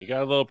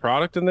got a little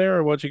product in there,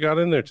 or what you got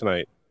in there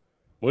tonight?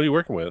 What are you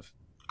working with?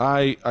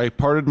 I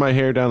parted my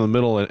hair down the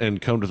middle and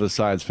combed to the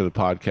sides for the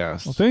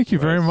podcast. Well, thank you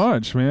very Nice.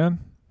 much, man.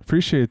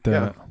 Appreciate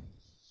that.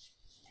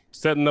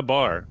 Setting the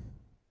bar.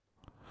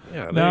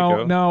 Yeah, there you Now,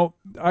 go. now,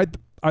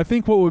 I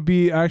think what would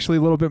be actually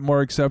a little bit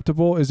more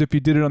acceptable is if you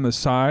did it on the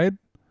side.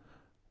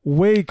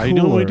 Way cooler. I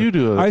normally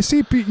do it. I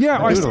see.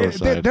 Yeah, I do it on the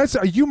side. that's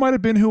you might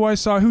have been who I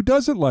saw who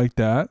does it like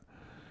that.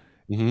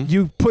 Mhm.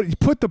 You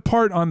put the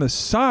part on the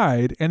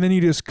side and then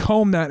you just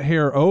comb that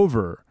hair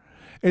over.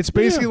 It's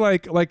basically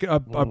like a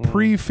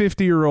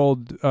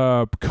pre-50-year-old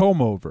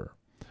comb over.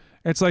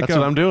 It's like That's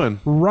what I'm doing.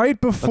 right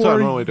what I'm before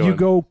normally you doing.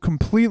 go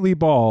completely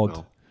bald.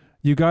 No.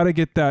 You got to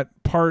get that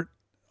part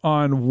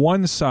on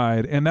one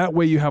side, and that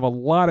way you have a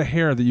lot of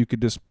hair that you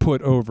could just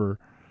put over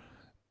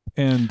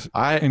and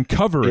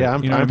cover it.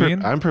 I'm, You know what I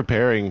mean? I'm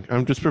preparing.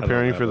 I'm just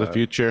preparing have for the that.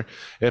 future.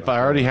 If I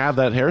already have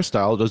that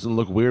hairstyle, it doesn't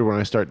look weird when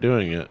I start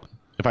doing it.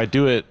 If I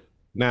do it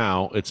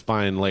now, it's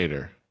fine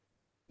later.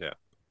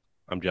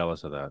 I'm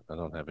jealous of that. I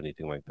don't have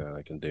anything like that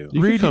I can do.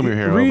 You can comb your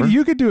hair Reed, over.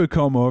 you could do a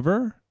comb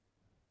over.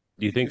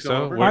 Do you think go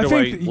so? over? Where I do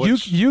think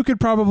which- you could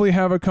probably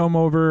have a comb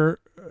over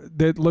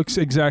that looks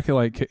exactly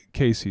like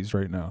Casey's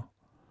right now.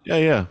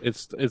 Yeah.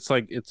 It's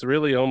like it's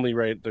really only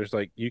right. There's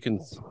like you can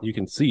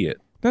see it.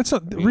 That's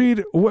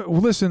Reed.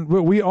 Listen,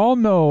 we all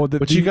know that.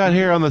 But you got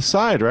hair on the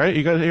side, right?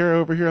 You got hair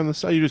over here on the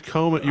side. You just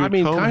comb it. You I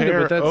mean, comb kind of, hair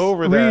but that's-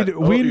 over that. Reed, Oh,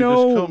 we you just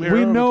know comb hair over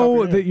the top of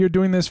your that head. you're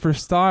doing this for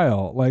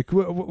style. Like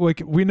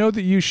we know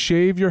that you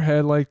shave your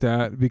head like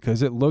that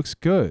because it looks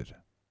good.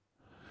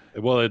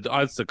 Well,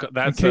 that's In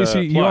case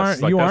a you plus.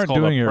 aren't Like, you that's aren't called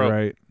a doing it pro.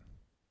 right.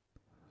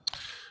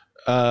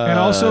 And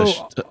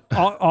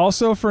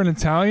also for an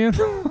Italian,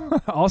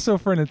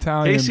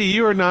 Casey,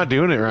 you are not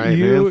doing it right,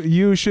 man.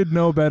 you should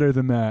know better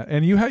than that.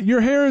 And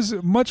your hair is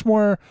much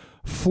more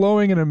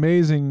flowing and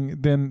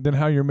amazing than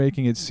how you're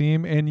making it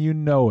seem, and you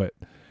know it.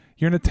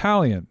 You're an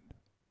Italian.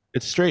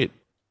 It's straight.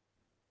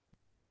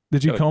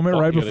 Did you gotta comb it coif-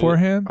 right you gotta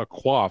beforehand? A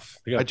coif.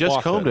 You gotta I just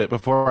coif combed it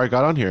before I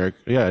got on here.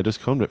 Yeah, I just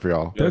combed it for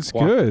y'all. Yeah, That's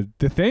coif.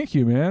 good. Thank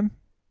you, man.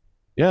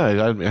 Yeah,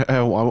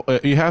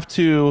 you have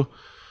to.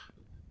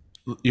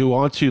 You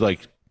want to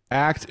like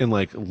act and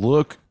like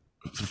look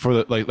for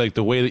the like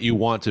the way that you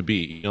want to be.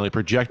 You know, like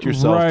project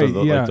yourself to Right,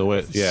 the, yeah. like the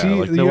way. Yeah, See,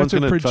 like you no have one's to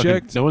gonna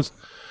project no one's.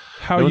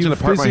 How No one's you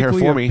gonna part my hair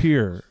physically for me.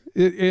 appear,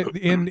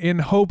 in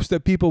hopes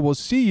that people will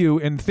see you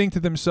and think to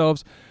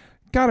themselves,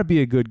 "Got to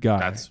be a good guy."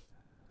 That's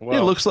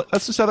It looks like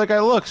that's just how that guy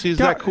looks. He's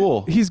that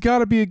cool. He's got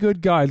to be a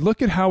good guy.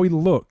 Look at how he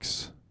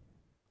looks.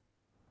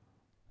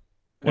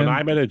 when And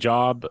I'm at a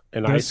job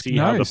and I that's see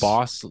how the nice.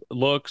 boss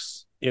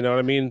looks, you know what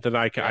I mean? Then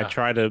I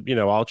try to,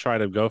 I'll try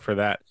to go for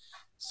that.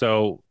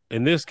 So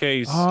in this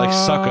case, Like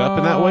suck up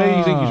in that way.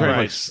 You think he's trying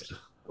Right. to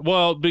like?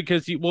 well,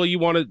 because you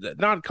want to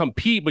not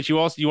compete, but you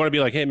want to be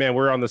like, hey man,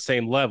 we're on the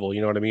same level.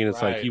 You know what I mean?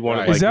 It's like Right, you want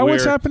right. to. Is that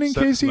what's happening,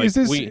 so- Casey? like,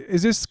 is we-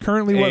 this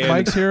currently what and-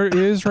 Mike's hair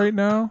is right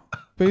now?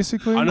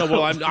 Basically, I know.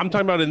 Well, I'm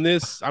talking about in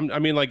this. I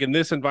mean, like in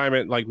this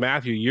environment, like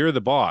Matthew, you're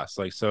the boss.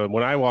 Like so,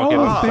 when I walk in,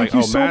 Oh, it's thank like,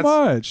 you so Matt's,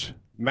 much.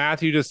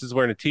 Matthew just is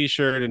wearing a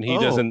t-shirt, and he Oh,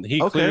 doesn't. He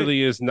okay.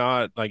 clearly is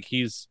not like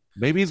he's.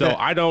 Maybe So that.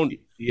 I don't.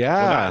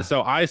 Yeah.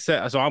 So I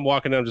said. So I'm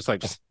walking in. I'm just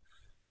like,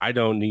 I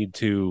don't need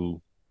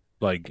to,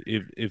 like,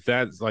 if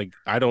that's like,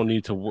 I don't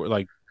need to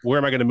like. Where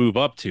am I going to move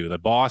up to? The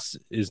boss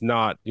is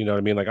not. You know what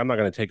I mean? Like I'm not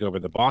going to take over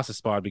the boss's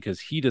spot because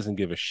he doesn't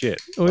give a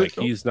shit. Like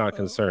he's not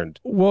concerned.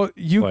 Well,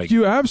 you Like-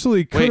 you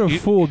absolutely could Wait, have you-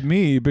 fooled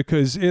me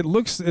because it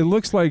looks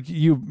like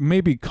you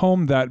maybe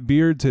combed that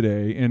beard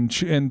today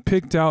and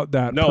picked out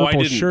that No, I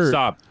purple didn't. shirt,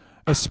 Stop.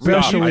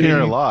 especially. I hear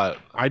a lot.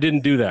 I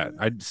didn't do that.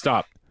 I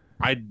stop.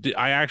 I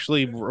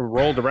actually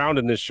rolled around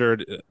in this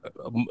shirt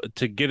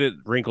to get it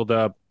wrinkled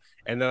up,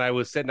 and then I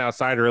was sitting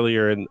outside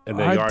earlier in the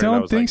yard. I and I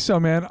don't was think like, so,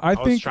 man. I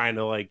was think trying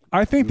to like.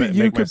 I think that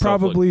you make could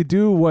myself look- probably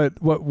do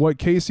what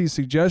Casey's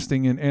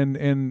suggesting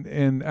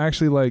and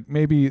actually like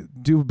maybe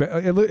do.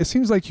 It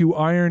seems like you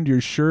ironed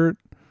your shirt.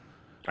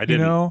 I You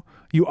didn't. know,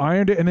 you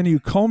ironed it and then you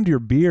combed your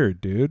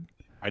beard, dude.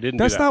 I didn't.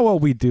 That's do that. not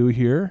what we do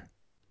here.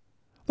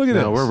 Look at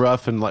No, this. we're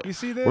rough and like You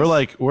see this?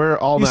 we're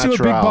all You natural.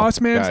 see what Big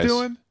Boss Man's guys.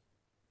 doing?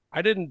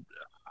 I didn't.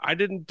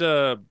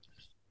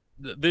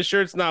 This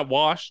shirt's not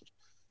washed.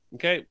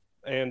 Okay,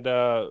 and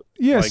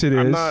Yes, like, it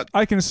I'm is. not-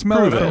 I can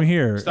smell it Prove from it.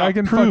 here. Stop. I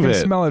can Prove fucking it.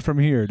 smell it from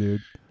here,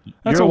 dude.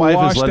 That's Your a wife is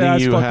washed letting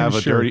ass you fucking have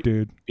a shirt, dirty-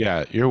 dude.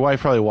 Yeah, your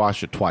wife probably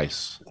washed it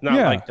twice. it's not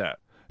Yeah. like that.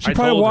 She I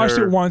probably told washed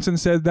her- it once and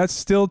said that's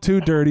still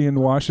too dirty and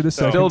washed it a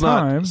second Still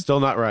time.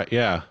 not right.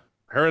 Yeah.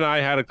 Her and I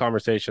had a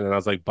conversation, and I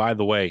was like, by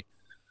the way,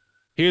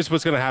 here's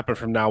what's going to happen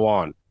from now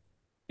on.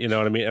 You know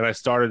what I mean? And I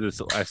started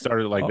this. I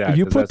started it like that.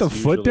 You 'cause put the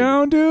that's foot usually-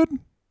 down, dude?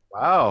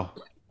 Wow.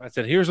 I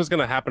said, here's what's going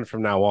to happen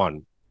from now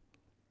on.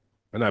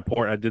 And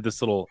I did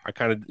this little, I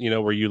kind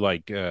of, where you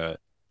like,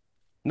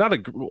 not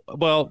a,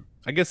 well,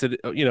 I guess it,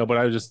 but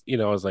I was just,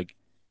 I was like,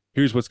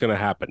 here's what's going to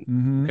happen.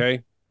 Mm-hmm.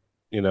 Okay.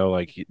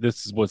 Like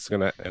this is what's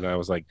going to, and I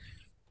was like,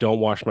 don't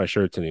wash my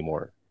shirts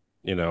anymore.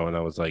 And I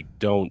was like,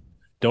 don't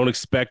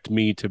expect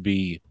me to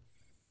be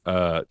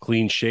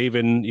clean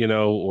shaven,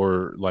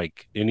 or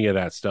like any of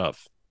that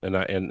stuff.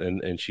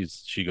 And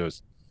she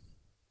goes,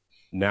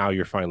 now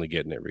you're finally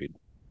getting it, Reed.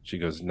 She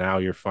goes, now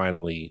you're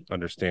finally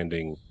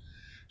understanding.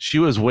 She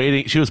was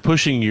waiting. She was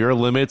pushing your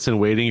limits and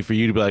waiting for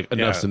you to be like,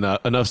 enough's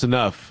enough. Enough's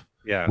enough.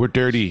 Yeah, we're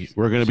dirty.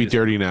 We're gonna be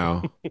dirty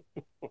now.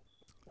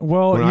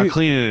 Well, we're not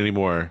cleaning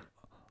anymore.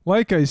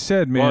 Like I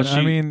said, man. Well,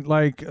 I mean,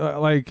 like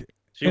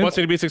she wants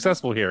me to be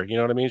successful here. You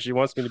know what I mean? She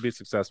wants me to be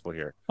successful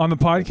here on the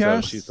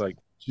podcast. So she's like,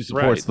 she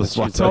supports the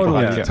SWAT.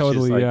 Totally, podcast.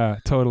 totally, like, yeah,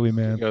 totally,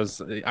 man.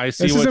 Goes, I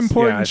see. This is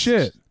important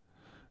shit.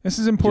 This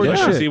is important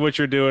shit. I see what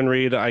you're doing,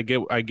 Reed. I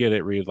get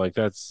it, Reed. Like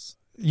that's.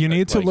 You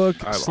need to look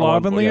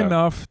slovenly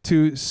enough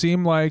to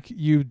seem like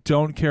you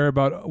don't care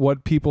about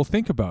what people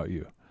think about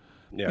you.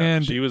 Yeah,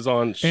 and she was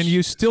on, and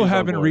you still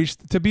haven't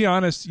reached. To be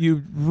honest,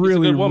 you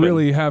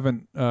really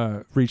haven't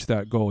reached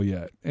that goal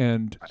yet.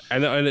 And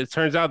it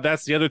turns out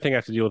that's the other thing I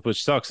have to deal with,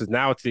 which sucks. Is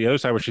now it's the other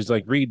side where she's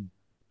like, Reed,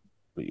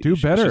 do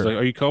better. She's like,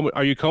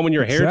 are you combing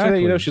your hair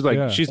today? You know, she's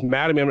like, she's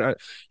mad at me.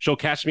 She'll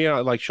catch me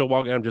out, like she'll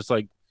walk, and I'm just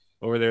like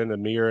over there in the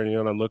mirror, and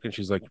and I'm looking.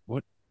 She's like,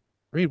 what,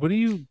 Reed? What are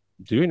you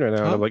doing right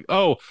now? And I'm like,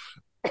 oh.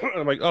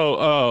 I'm like,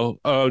 no,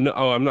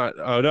 I'm not,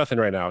 nothing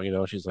right now. You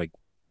know, she's like,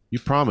 you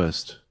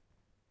promised.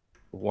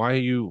 Why are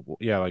you?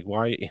 Yeah, like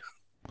why?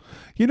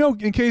 You know,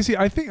 in Casey,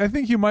 I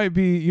think you might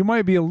be a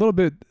little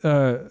bit,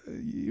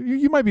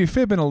 you might be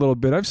fibbing a little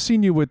bit. I've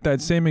seen you with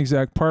that same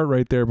exact part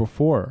right there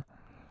before.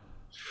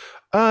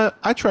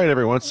 I try it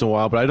every once in a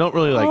while, but I don't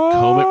really like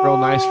comb it real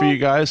nice for you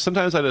guys.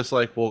 Sometimes I just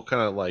like will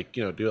kind of like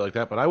do it like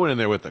that. But I went in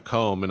there with the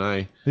comb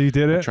and you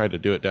did it. Tried to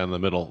do it down the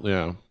middle.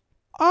 Yeah.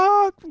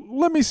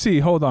 Let me see.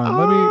 Hold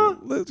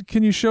on.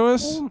 Can you show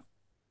us? I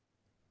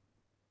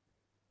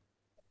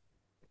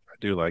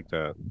do like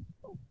that.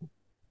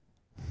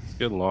 It's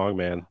good long,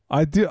 man.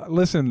 I do.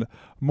 Listen,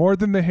 more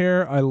than the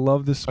hair, I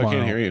love the smile. I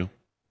can't hear you.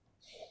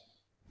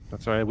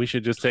 That's right. We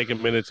should just take a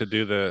minute to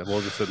do we'll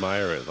just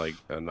admire it, like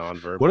a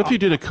non-verbal. What if you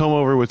did a comb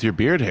over with your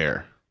beard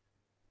hair?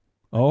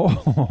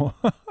 Oh,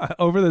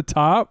 over the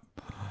top?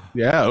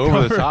 Yeah,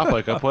 over the top,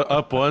 like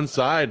up one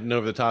side and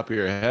over the top of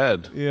your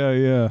head.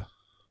 Yeah.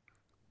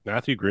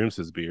 Matthew grooms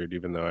his beard,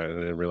 even though I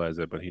didn't realize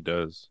it, but he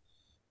does.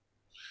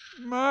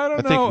 I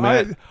don't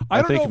know.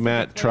 I think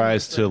Matt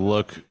tries to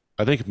look.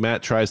 I think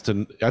Matt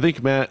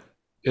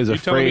is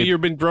afraid. Telling me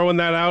you've been growing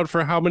that out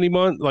for how many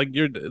months? Like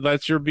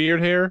that's your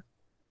beard hair?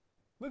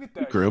 Look at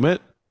that.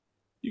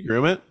 You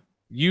groom it.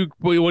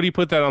 What do you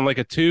put that on? Like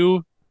a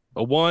 2,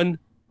 a 1?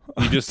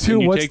 You just 2.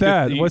 What's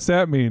that? What's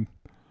that mean?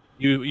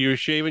 You're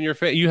shaving your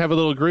face. You have a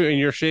little groom, and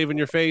you're shaving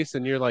your face,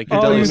 and you're like.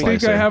 Oh, you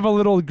think I have a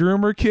little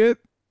groomer kit?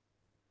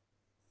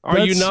 Are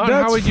you not?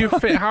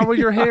 How would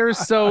your hair is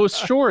so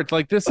short?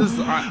 Like this is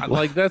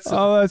like that's.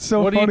 Oh, that's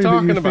so what funny are you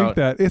talking that you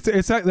about? think that.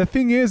 It's the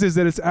thing is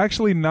that it's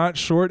actually not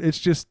short. It's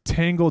just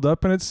tangled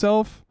up in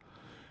itself.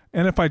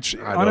 And if I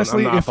tried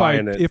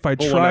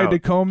to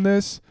comb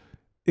this,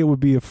 it would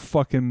be a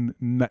fucking.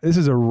 This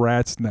is a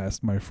rat's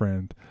nest, my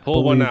friend.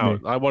 Pull one out.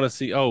 I want to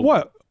see. Oh,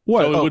 what?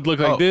 So it would look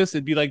like this.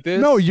 It'd be like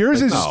this. No,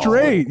 yours is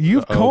straight.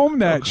 You've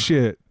combed that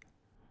shit.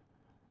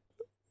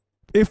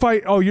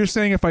 You're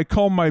saying if I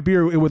comb my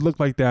beard, it would look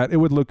like that. It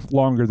would look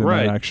longer than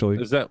that,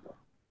 actually. Is that?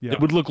 Yeah.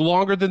 It would look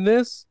longer than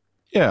this.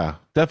 Yeah,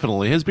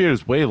 definitely. His beard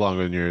is way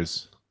longer than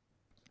yours.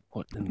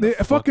 What in the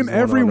fucking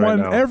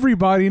everyone,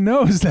 everybody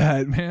knows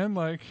that, man.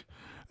 Like,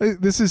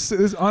 this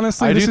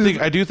honestly.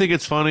 I do think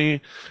it's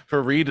funny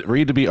for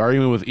Reed to be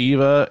arguing with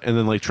Eva and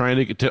then like trying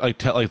to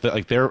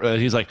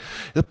he's like,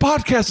 the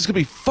podcast is gonna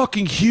be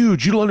fucking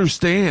huge. You don't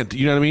understand.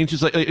 You know what I mean?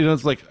 She's like,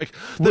 it's like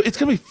it's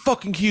gonna be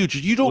fucking huge.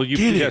 You don't get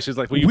it. Yeah, she's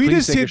like, we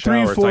just hit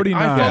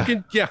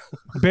 349. Like,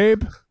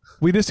 babe.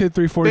 We just hit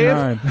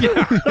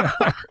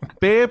 349.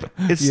 Babe,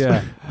 it's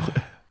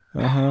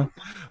Uh-huh.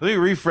 Let me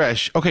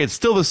refresh. Okay, it's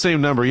still the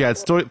same number. Yeah,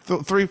 it's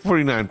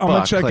 349. I'm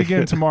gonna check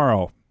again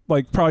tomorrow.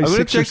 Like probably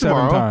 6 or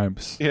 7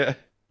 times. Yeah.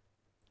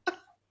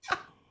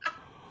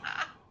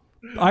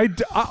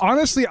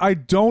 Honestly, I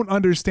don't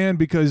understand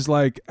because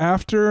like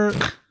after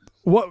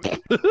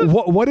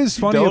what is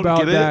funny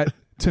about that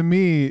to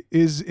me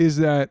is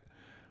that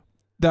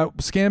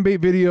scam bait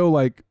video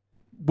like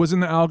was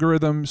in the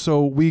algorithm,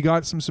 so we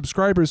got some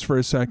subscribers for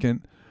a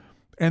second,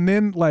 and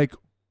then like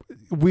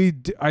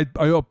I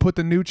put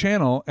the new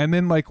channel, and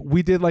then like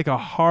we did like a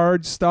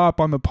hard stop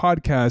on the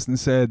podcast and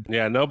said,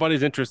 yeah,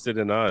 nobody's interested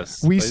in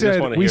us. We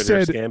said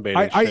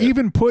I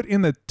even put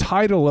in the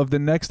title of the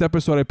next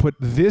episode, I put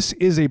this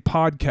is a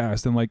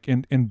podcast and like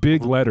in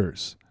big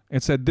letters.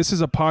 It said this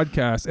is a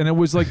podcast, and it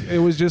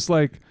was just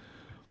like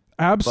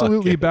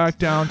absolutely back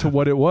down to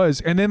what it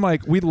was. And then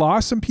like we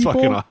lost some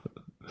people.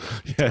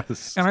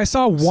 Yes. And I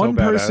saw one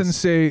person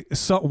said,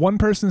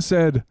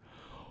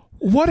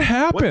 what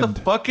happened? What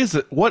the fuck is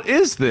it? What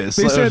is this?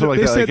 They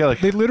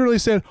literally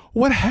said,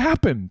 what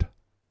happened?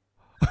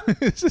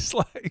 It's just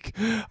like,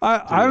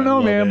 I don't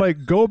know, man.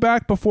 Like, go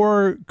back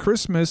before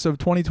Christmas of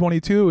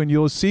 2022 and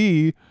you'll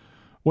see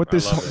what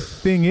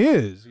this thing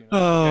is. You know?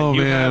 Oh,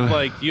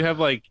 man. You have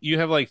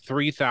like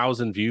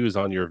 3,000 views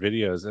on your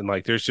videos, and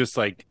like there's just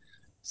like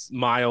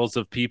miles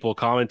of people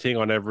commenting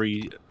on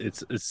every.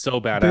 It's so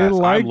They badass.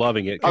 like- I'm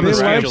loving it. On the They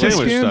like the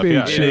sandwich scam stuff, bait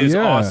yeah. It shit, is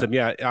yeah. awesome.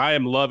 Yeah, I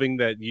am loving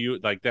that. You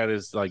like that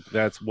is like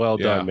that's well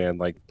Yeah. done, man.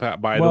 Like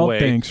by Well, the way,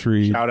 thanks,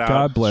 Reed. shout out,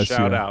 God bless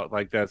shout you. out.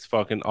 Like that's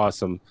fucking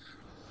awesome.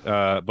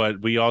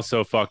 But we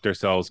also fucked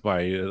ourselves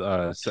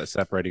by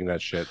separating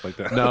that shit like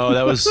that. No,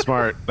 that was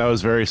smart. That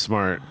was very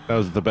smart. That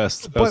was the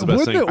best. That But was the best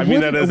wouldn't thing. it- I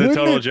mean that as a wouldn't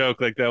total it-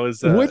 joke. Like that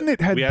was. wouldn't it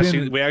had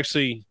been- we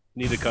actually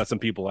need to cut some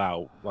people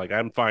out. Like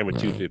I'm fine with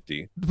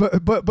 250.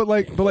 But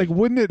like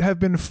wouldn't it have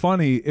been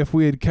funny if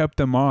we had kept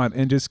them on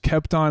and just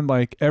kept on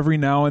like every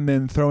now and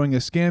then throwing a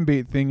scam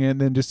bait thing in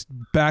and then just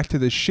back to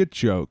the shit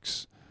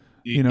jokes?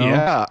 You know?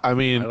 Yeah, I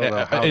mean, I don't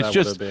know how it's that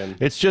just would've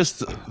been. it's just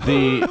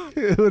the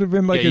It would have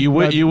been like yeah,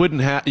 a- you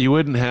wouldn't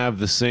have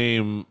the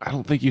same. I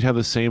don't think you'd have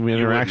the same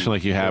interaction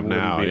like you have it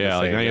wouldn't now. be the Yeah,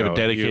 like same, now you have a no.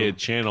 dedicated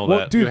channel Well,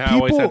 that. dude, You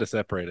always people- had to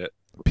separate it.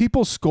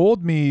 people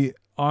scold me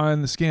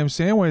on the scam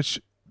sandwich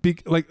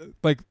like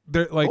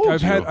they're like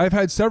Scold you? I've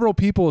had several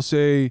people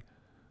say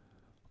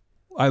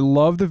I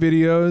love the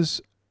videos.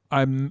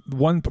 A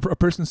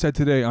person said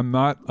today I'm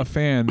not a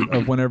fan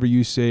of whenever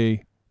you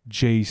say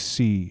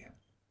JC.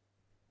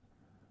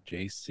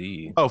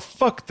 JC. Oh,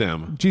 fuck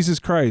them. Jesus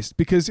Christ,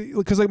 because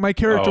like my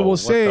character will what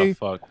say the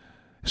fuck?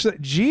 she's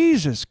like,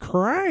 Jesus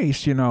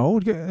Christ, you know,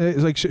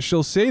 it's like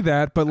she'll say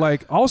that, but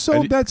like also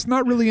And- that's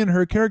not really in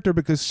her character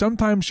because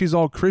sometimes she's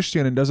all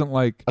Christian and doesn't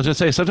like. I was gonna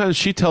say sometimes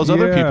she tells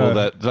other people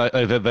Yeah.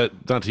 that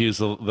not to use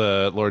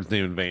the Lord's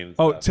name in vain.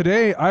 Oh,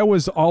 today I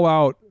was all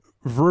out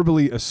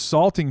verbally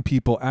assaulting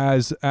people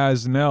as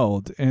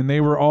Neld, and they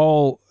were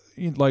all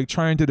like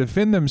trying to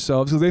defend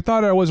themselves because they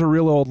thought I was a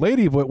real old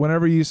lady. But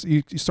whenever you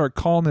start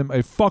calling them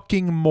a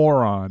fucking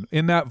moron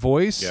in that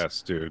voice,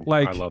 Yes, dude.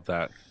 Like- I love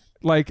that.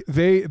 like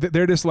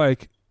they're just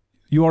like,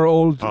 you are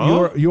old,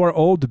 Huh? you are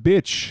old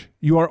bitch,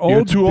 you are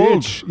old, too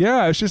bitch.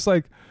 Yeah, it's just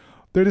like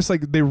they're just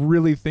like they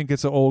really think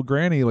it's an old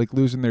granny like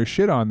losing their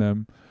shit on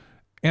them.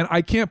 And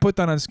I can't put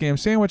that on Scam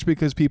Sandwich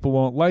because people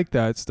won't like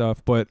that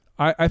stuff. But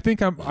I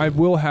think I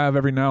will have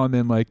every now and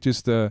then like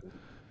just a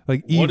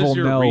like What is evil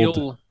your Neld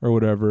real- or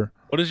whatever.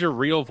 What does your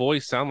real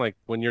voice sound like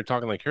when you're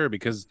talking like her?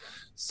 Because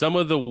some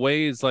of the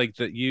ways like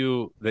that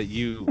you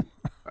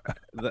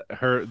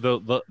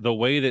the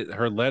way that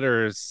her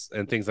letters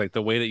and things like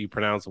the way that you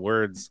pronounce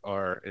words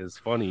is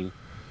funny.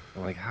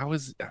 I'm like, how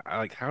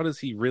does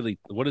he really?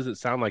 What does it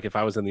sound like if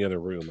I was in the other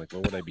room? Like,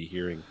 what would I be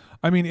hearing?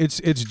 I mean, it's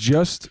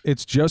just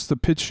the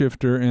pitch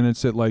shifter and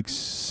it's at like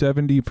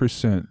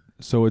 70%.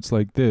 So it's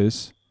like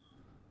this.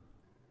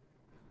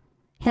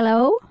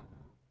 Hello?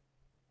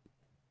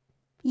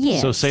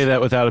 Yes. So say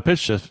that without a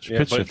pitch Yeah,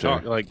 pitch but shifter.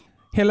 talk, like,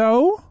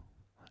 Hello?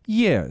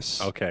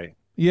 Yes. okay,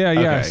 Yeah.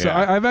 Okay, So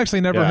yeah. I've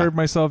actually never Yeah. heard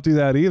myself do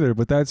that either,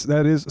 but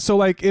that is so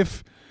like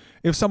if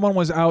someone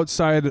was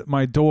outside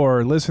my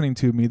door listening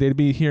to me, they'd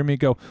be hear me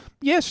go,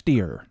 "Yes,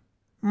 dear."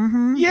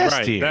 Mm-hmm. Yes,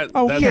 right? dear.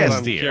 Oh, that's yes, what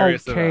I'm dear.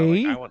 curious about.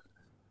 Okay. Like, I want,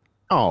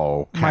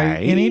 Oh, My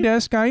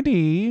AnyDesk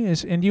ID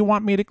is, and you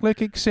want me to click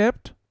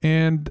accept?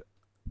 And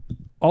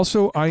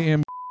also, I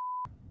am,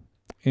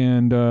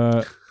 and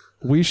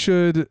we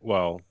should.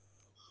 well,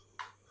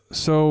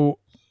 So,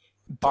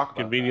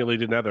 conveniently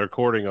didn't have the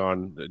recording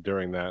on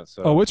during that.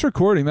 So oh, it's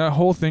recording. That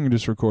whole thing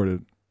just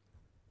recorded.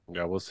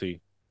 yeah, we'll see.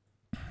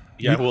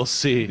 Yeah, we'll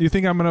see. You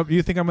think I'm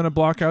gonna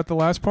block out the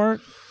last part?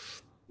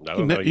 I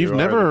don't know. You've You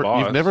are the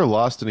boss. never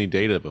lost any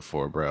data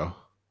before, bro.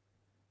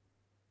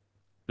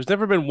 There's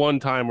never been one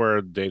time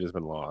where data's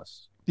been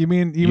lost. You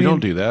mean You don't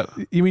do that.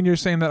 You mean you're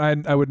saying that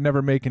I would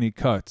never make any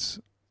cuts?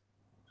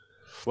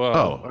 Well,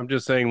 Oh. I'm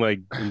just saying, like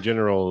in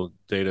general,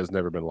 data's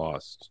never been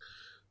lost.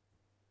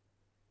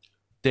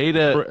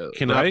 Data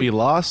cannot Right? be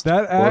lost.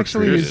 That or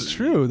actually created. is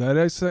true. That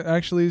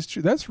actually is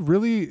true. That's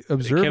really It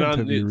observant cannot.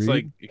 of you, It's Reed.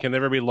 like it can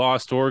never be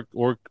lost or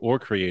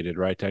created,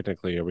 right?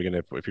 Technically, are we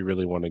gonna if you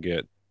really want to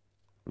get?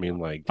 I mean,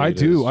 like I data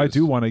do. is I just-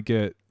 do want to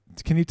get.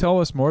 Can you tell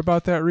us more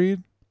about that,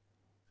 Reed?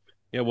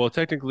 Yeah, well,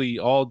 technically,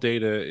 all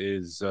data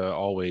is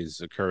always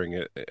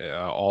occurring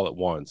all at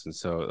once, and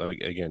so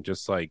again,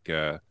 just like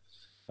the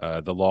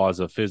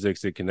laws of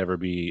physics, it can never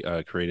be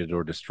created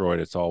or destroyed.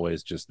 It's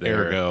always just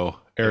there.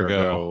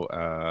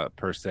 Ergo,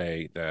 per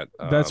se. That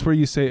That's where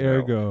you say you know,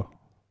 ergo.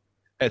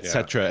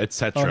 etc., Okay.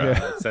 etc.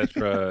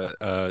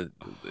 etc.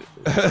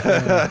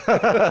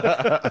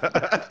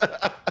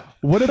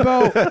 What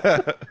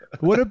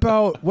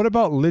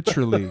about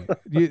literally?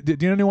 Do you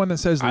know anyone that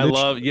says? I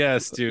love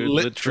yes, dude.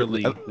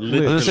 Literally. I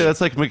was gonna say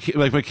that's like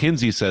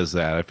Mackenzie says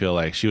that. I feel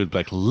like she would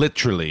like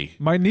literally.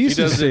 My nieces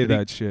does say it-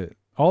 that shit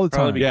all the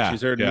Probably time. because Yeah,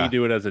 she's heard yeah. me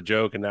do it as a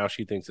joke, and now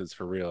she thinks it's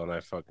for real, and I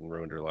fucking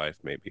ruined her life.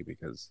 Maybe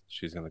because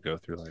she's gonna go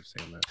through life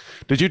saying that.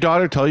 Did your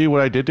daughter tell you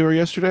what I did to her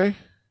yesterday?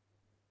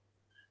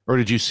 Or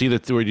did you see the?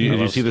 Or did you, I did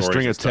you love see the stories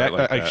string that of start text?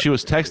 like Like that. she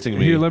was texting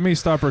me. Here, let me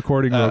stop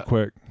recording real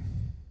quick.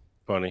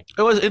 Funny.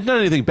 It's not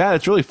anything bad.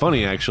 It's really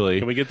funny actually.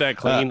 Can we get that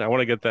clean? I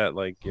want to get that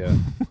like yeah.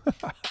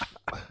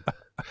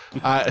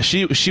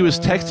 She was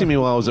texting me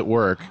while I was at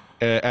work.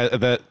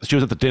 That she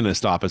was at the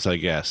dentist office, I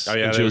guess. Oh,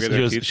 yeah, And they she were was getting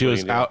their teeth she was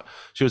cleaned, yeah. out.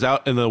 She was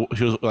out in the.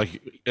 She was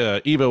like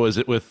Eva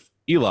was with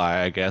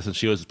Eli, I guess, and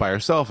she was by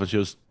herself, and she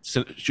was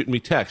shooting me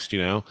text,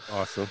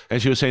 Awesome.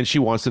 and she was saying she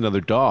wants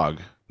another dog,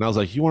 and I was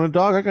like, "You want a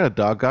dog? I got a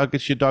dog. I'll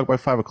get you a dog by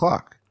 5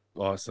 o'clock."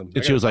 Awesome.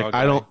 And she was like,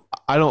 I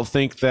don't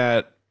think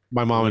that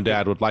my mom and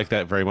dad would like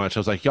that very much. I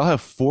was like, y'all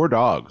have 4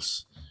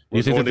 dogs.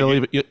 You think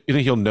that you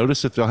think he'll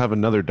notice if they'll have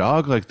another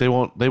dog? Like they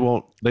won't.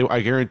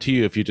 I guarantee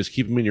you, if you just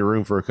keep them in your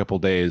room for a couple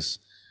days,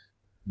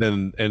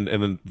 then and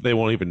then they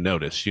won't even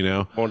notice. I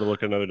wanted to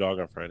look at another dog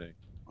on Friday.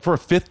 For a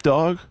 5th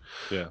dog?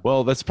 Yeah.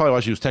 Well, that's probably why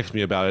she was texting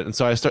me about it. And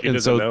so I started. He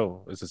doesn't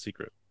know. It's a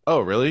secret.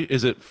 Oh, really?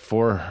 Is it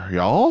for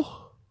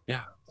y'all?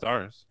 Yeah, it's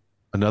ours.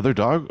 Another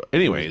dog?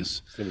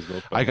 Anyways,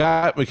 I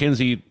got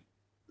Mackenzie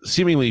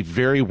seemingly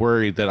very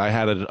worried that I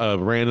had a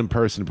random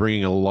person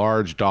bringing a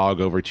large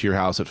dog over to your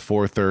house at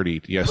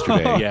 4:30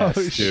 yesterday. Yes,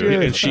 dude.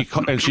 Shit.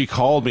 And she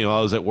called me while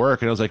I was at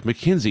work, and I was like,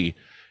 Mackenzie,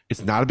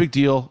 it's not a big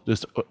deal.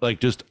 Just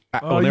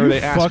whenever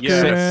they ask,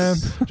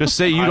 just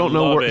say you don't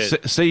know where.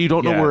 Say you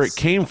don't know where it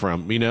came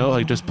from.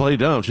 Like just play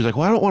dumb. She's like,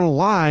 well, I don't want to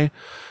lie.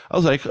 I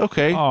was like,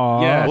 okay.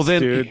 Yes, well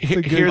then, dude.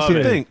 here's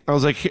the thing. I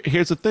was like,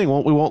 here's the thing.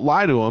 We won't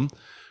lie to him.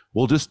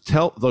 We'll just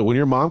tell, like, when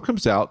your mom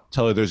comes out,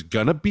 tell her there's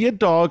gonna be a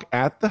dog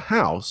at the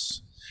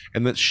house,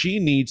 and that she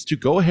needs to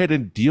go ahead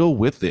and deal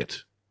with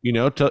it.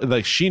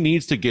 Like she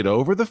needs to get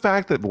over the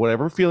fact that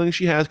whatever feeling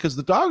she has, because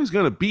the dog is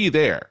gonna be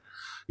there.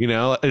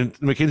 And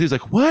Mackenzie's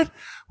like, what?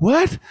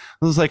 I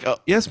was like, oh,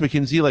 yes,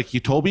 Mackenzie, like you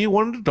told me you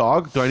wanted a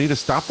dog. Do I need to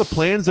stop the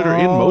plans that are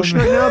in motion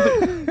right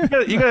now?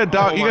 You got a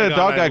dog. You got a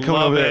dog guy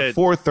coming over at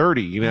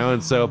 4:30.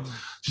 And so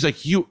she's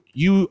like,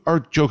 you are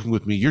joking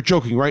with me. You're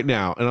joking right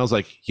now. And I was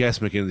like, yes,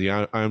 Mackenzie,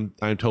 I'm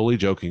totally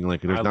joking.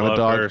 Like there's not a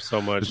dog.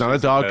 So much. There's not a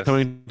dog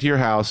coming to your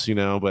house.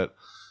 But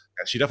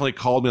she definitely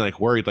called me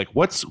like worried, like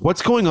what's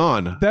going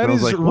on. That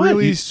is like,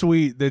 really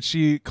sweet that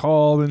she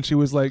called and she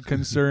was like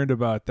concerned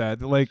about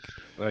that. Like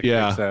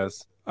yeah.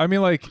 Says. I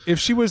mean, like if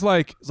she was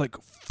like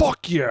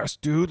fuck yes,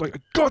 dude, like I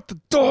got the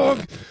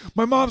dog,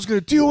 my mom's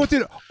gonna deal with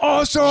it.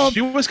 Awesome.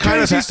 She was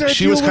kind of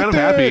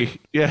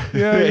happy.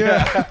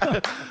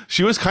 Yeah.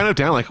 She was kind of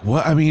down. Like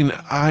what? I mean,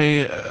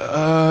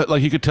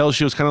 like you could tell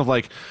she was kind of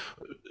like,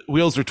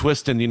 wheels are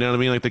twisting, you know what I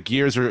mean? Like the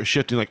gears are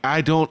shifting. Like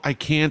I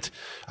can't.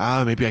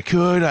 Maybe I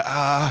could.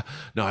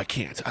 No, I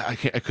can't. I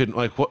couldn't.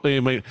 Like what? I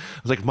was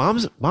like,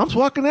 mom's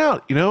walking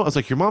out. I was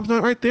like, your mom's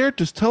not right there.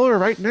 Just tell her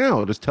right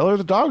now. Just tell her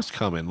the dog's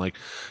coming. Like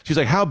she's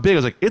like, how big? I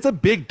was like, it's a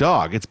big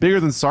dog. It's bigger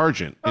than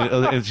Sergeant.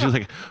 And she's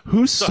like,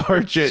 who's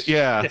Sergeant?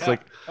 Yeah. It's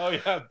like. Oh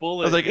yeah,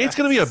 Bullet. I was like, it's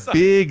gonna be a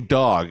big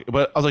dog,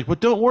 but I was like, but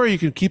don't worry, you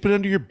can keep it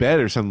under your bed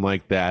or something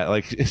like that.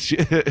 Like,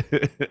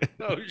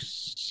 oh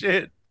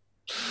shit.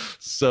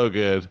 So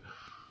good.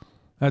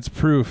 That's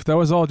proof. That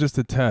was all just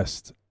a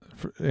test.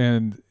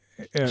 And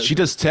she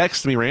just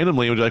texts me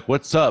randomly and be like,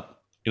 what's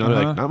up? I'm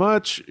like, not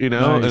much,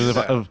 Nice.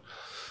 And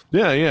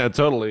yeah,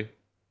 totally.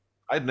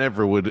 I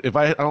never would. If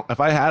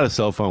I had a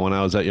cell phone when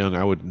I was that young,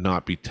 I would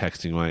not be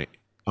texting my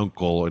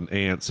uncle and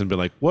aunts and be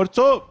like, what's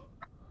up?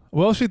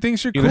 Well, she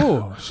thinks you're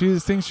cool. She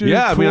thinks you're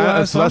yeah. Cool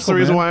that's the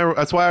reason man.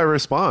 that's why I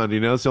respond.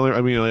 It's the only.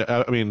 I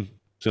mean,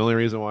 it's the only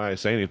reason why I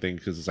say anything,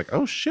 because it's like,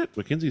 oh shit,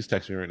 Mackenzie's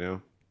texting me right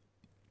now.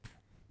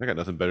 I got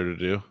nothing better to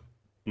do.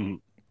 Mm-hmm.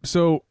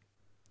 So,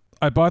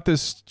 I bought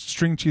this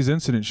String Cheese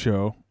Incident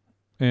show,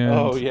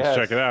 and let's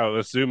check it out.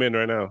 Let's zoom in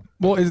right now.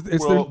 Well,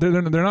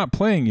 they're not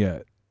playing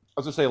yet. I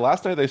was gonna say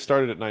last night they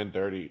started at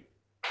 9:30.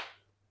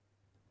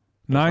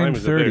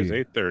 9:30. It's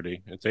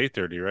 8:30. It's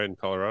 8:30, right, in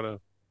Colorado.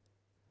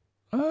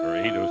 Or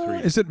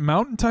 8:03. Is it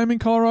Mountain Time in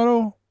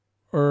Colorado?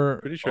 Or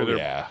pretty sure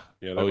they're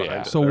behind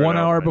us. So 1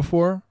 hour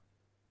before?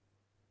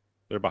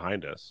 They're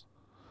behind us.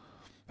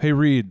 Hey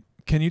Reed,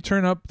 can you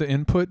turn up the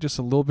input just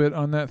a little bit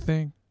on that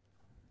thing?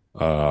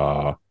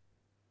 You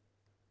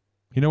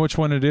know which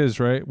one it is,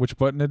 right? Which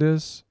button it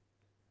is?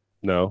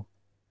 No.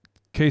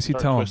 Casey,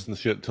 tell him. Twisting the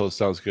shit until it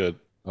sounds good.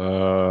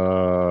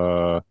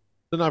 They're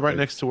not right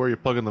next to where you're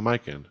plugging the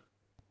mic in.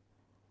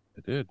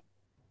 I did.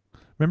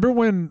 Remember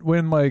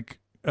when like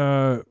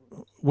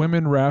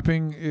women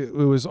rapping, it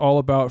was all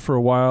about for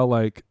a while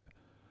like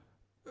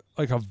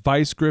a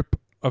vice grip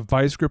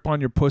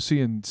on your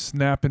pussy and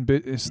snapping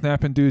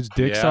dudes'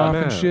 dicks off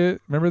and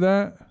shit. Remember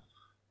that?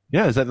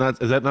 Yeah, is that not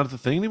the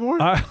thing anymore?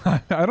 I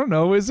don't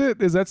know. Is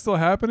that still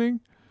happening?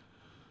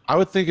 I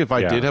would think if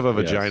I did have a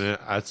vagina,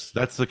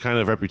 that's the kind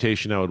of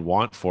reputation I would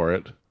want for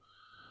it.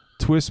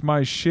 Twist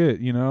my shit,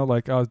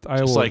 like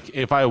like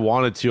if I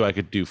wanted to, I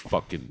could do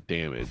fucking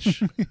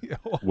damage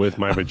with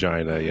my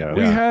vagina. Yeah,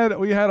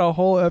 we had a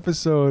whole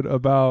episode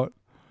about.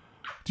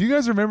 Do you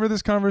guys remember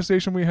this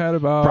conversation we had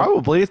about?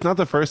 Probably. It's not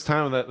the first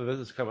time that this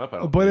has come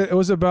up. But it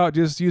was about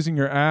just using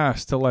your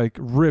ass to like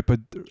rip a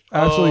dick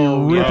off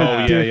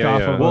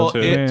of. Well, to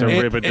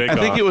rip a dick I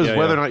think off. it was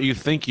whether or not you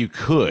think you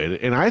could,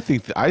 and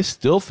I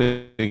still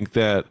think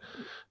that.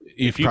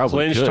 If you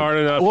clinched hard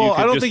enough, well,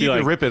 I don't think you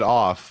could rip it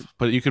off,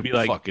 but you could be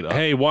like, fuck it up.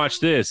 Hey, watch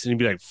this, and you'd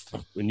be like,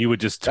 and you would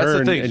just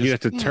turn, and you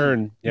have to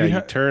turn. Yeah,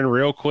 you turn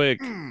real quick.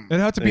 It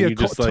had to be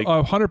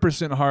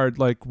 100% hard,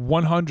 like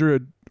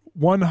 100%.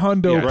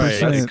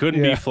 Right. It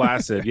couldn't be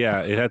flaccid.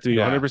 Yeah, it had to be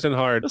 100%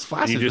 hard. It's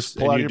flaccid.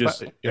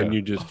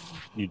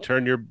 You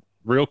turn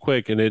real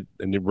quick, and it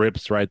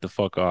rips right the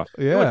fuck off.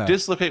 Yeah. What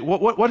dislocate?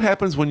 What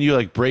happens when you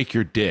like break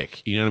your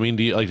dick? You know what I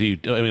mean?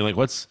 I mean, like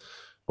what's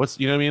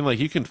you know what I mean? Like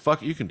you can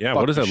fuck. Yeah,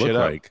 what does your that look shit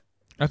up. like?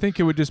 I think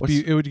it would just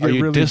be. It would get Are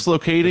you really.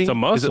 dislocating? It's a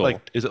muscle.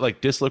 Is it like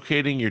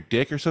dislocating your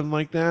dick or something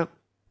like that?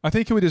 I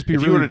think it would just be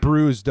If you really were to-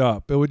 bruised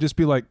up. It would just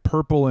be like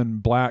purple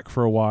and black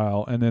for a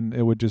while, and then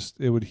it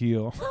would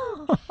heal.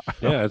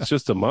 Yeah, it's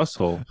just a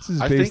muscle. This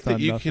is I based think that on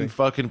you nothing. can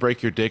fucking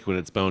break your dick when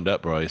it's boned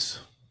up, Bryce.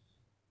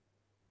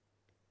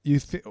 You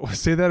say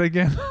that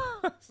again?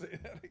 Say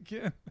that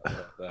again.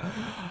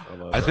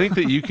 I think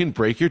that you can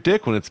break your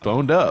dick when it's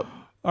boned up.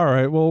 All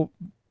right. Well,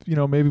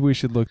 maybe we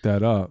should look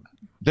that up.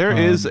 There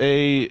is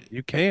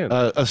You can.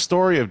 a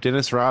story of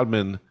Dennis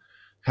Rodman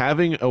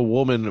having a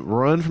woman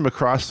run from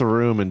across the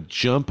room and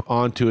jump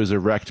onto his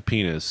erect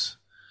penis,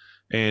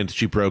 and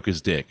she broke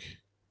his dick.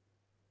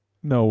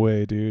 No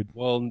way, dude.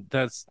 Well,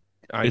 that's.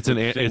 It's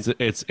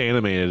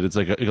animated. It's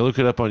like look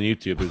it up on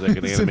YouTube. There's like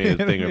an It's an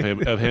animated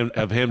thing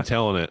of him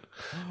telling it.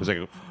 It's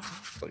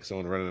like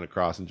someone running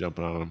across and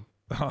jumping on him.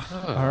 All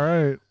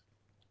right.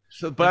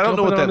 So, but I don't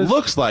know what Jumping that on his-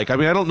 looks like. I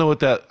mean, I don't know what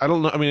that. I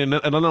don't know. I mean,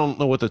 and I don't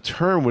know what the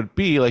term would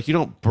be. Like, you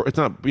don't. It's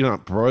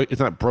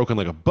not broken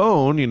like a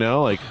bone.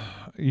 Like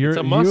You're It's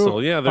a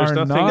muscle. Yeah, there's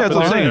nothing. Yeah, that's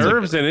what I'm saying. There's It's like-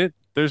 nerves in it.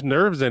 There's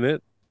nerves in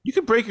it. you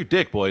can break your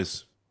dick,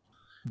 boys.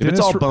 If Dennis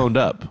it's all Ro- boned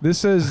up. This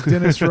says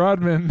Dennis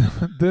Rodman.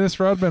 Dennis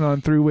Rodman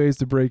on 3 ways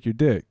to break your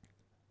dick.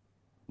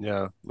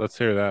 Yeah, let's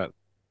hear that.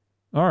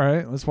 All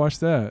right, let's watch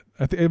that.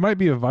 It might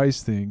be a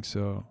Vice thing,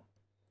 so.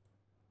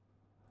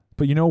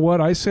 But you know what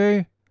I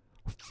say?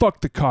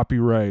 Fuck the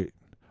copyright.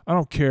 I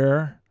don't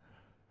care.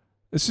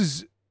 This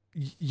is,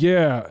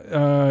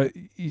 yeah.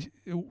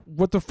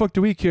 What the fuck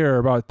do we care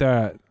about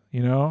that?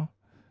 And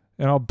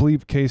I'll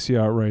bleep Casey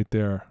out right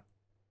there.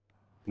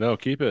 No,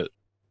 keep it.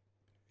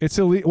 It's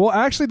illegal. Well,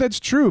 actually, that's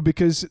true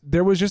because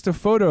there was just a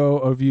photo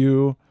of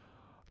you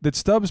that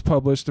Stubbs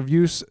published of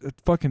you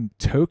fucking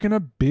toking a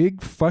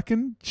big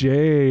fucking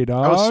J,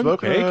 dog. I was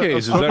smoking AKs,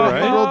 is that smoking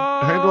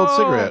right? a hand-rolled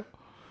cigarette.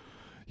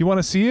 You want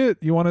to see it?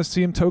 You want to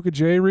see him toke a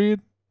J,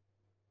 Reed?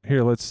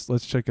 Here, let's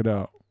check it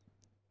out.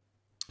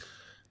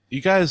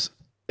 You guys,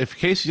 in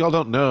case y'all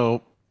don't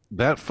know,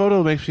 that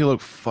photo makes me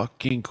look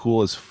fucking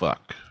cool as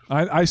fuck.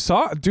 I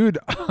saw, dude.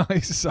 I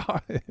saw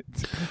it.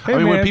 Hey, I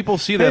mean, when man. people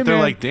see that, Hey, they're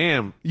man. like,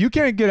 "Damn." You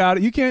can't get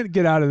out. You can't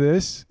get out of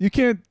this. You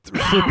can't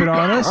flip it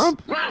on us.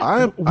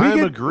 I'm We I'm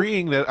get-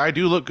 agreeing that I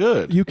do look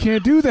good. You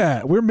can't do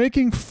that. We're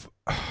making.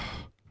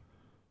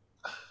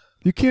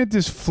 You can't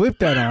just flip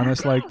that on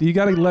us. Like you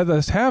got to let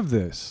us have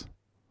this.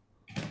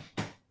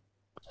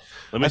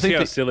 Let me I see think how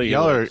that silly he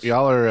y'all looks.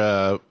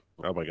 are.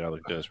 Oh my god, look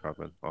at Dennis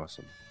Rodman.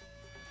 Awesome.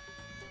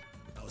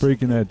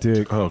 Breaking that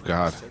dick. Oh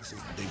God.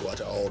 They go out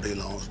there all day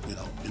long,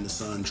 in the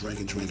sun,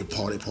 drinking,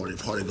 party, go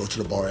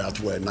to the bar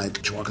after at night,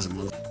 drunk as a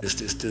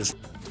motherfucker. This,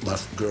 my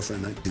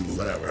girlfriend,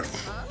 whatever.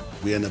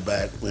 We're in the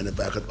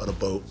back of the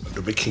boat,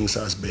 the big king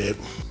size bed.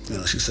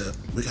 She said,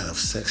 we gotta have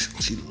sex.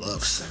 She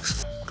loves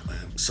sex,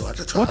 man. So I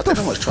think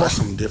I'm gonna try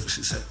something different.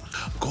 She said,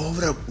 go over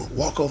there,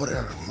 walk over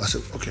there. I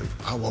said, okay,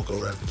 I'll walk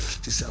over there.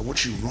 She said, I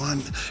want you to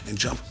run and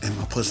jump in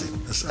my pussy.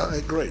 I said, all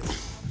right, great.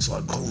 So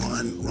I go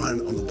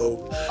run on the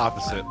boat.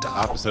 Opposite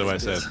of what I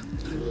said.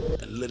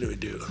 And literally,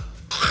 dude,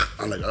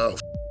 I'm like, oh,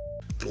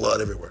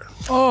 blood everywhere.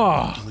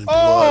 Oh,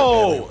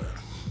 Blood everywhere.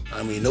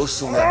 I mean, no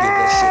sooner I did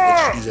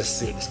that shit, you just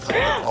see it just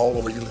coming all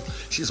over you.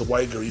 She's a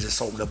white girl, you just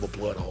saw double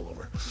blood all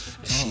over.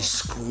 And she's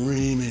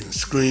screaming,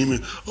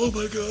 oh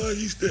my God,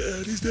 he's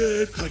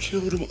dead. I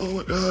killed him, oh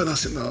my God. And I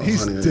said, no,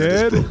 He's honey,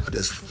 dead? I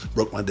just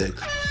broke my dick.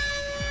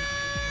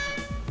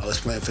 I was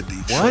playing for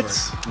Detroit.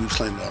 What? We was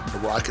playing the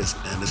Rockets,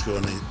 and this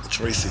girl named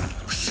Tracy,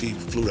 she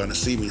flew down to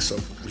see me, so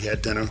we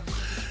had dinner.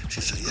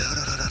 She said,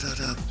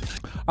 yeah,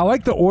 I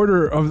like the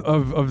order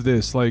of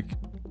this. Like,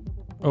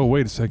 oh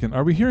wait a second,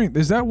 are we hearing?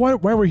 Is that why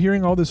we're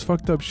hearing all this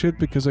fucked up shit?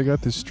 Because I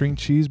got this string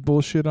cheese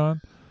bullshit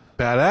on.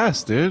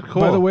 Badass, dude.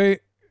 Cool. By the way,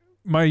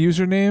 my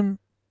username.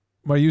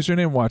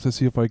 Watch. Let's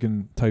see if I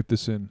can type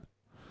this in.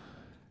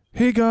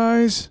 Hey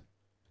guys.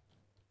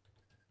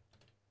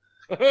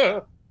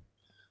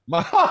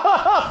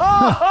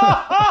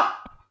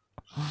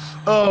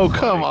 Oh,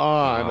 come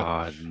on.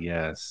 God,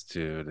 yes,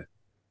 dude.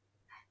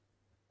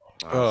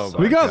 Oh, so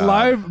We got God.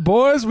 live,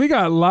 boys. We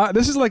got live.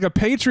 This is like a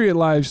Patriot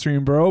live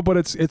stream, bro. But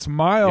it's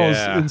Miles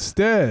Yeah.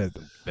 instead.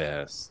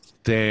 best.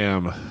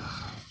 Damn.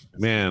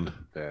 Man.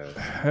 Best.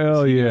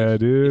 Hell yeah, Is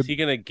dude. he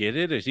gonna get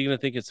it? Is he gonna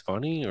think it's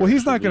funny? Well,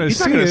 he's not gonna He's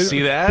see not gonna it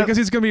see that. because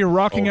he's gonna be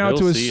rocking Oh, out to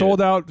he'll his see it. sold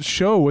out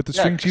show with the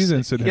string cheese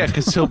incident. Yeah,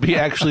 because he'll be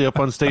actually up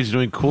on stage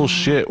doing cool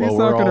shit while He's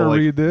we're not gonna all like,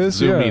 read this,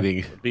 Zoom yeah.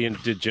 meeting. being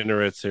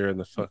degenerates here in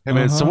the fuck. Hey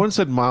man, Uh-huh. someone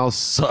said Miles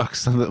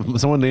sucks.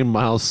 Someone named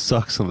Miles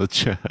sucks on the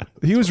chat.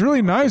 He was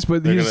really nice,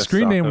 but They're his gonna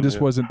screen stop name him, just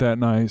yeah. wasn't that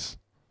nice.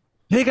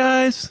 Hey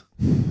guys.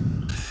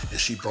 And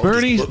she brought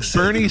Bernie- this book, said,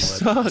 Bernie I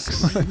sucks.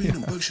 said, why are you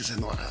reading the book? She said,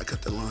 no, I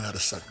got to learn how to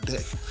suck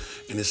dick.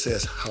 And it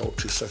says how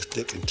to suck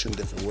dick in 10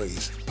 different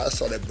ways. I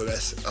saw that book, I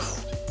said,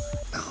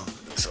 oh.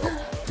 So,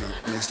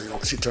 next thing,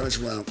 she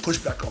turns around, push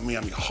back on me,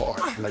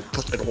 hard. Like,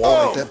 push at the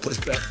wall like that, push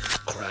back,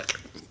 crack.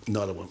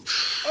 Another one.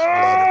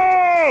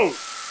 Oh!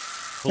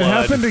 It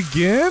happened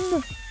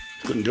again?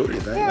 Couldn't do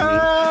anything.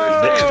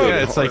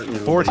 Yeah, it's like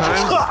 4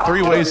 times,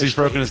 3 ways he's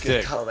broken his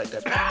dick. Like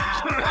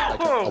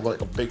that.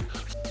 Like a big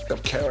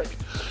up carrot,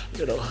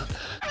 you know.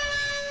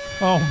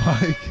 Oh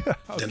my god.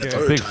 Then the Okay.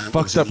 third Big time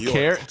fucked was in up New York.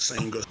 carrot.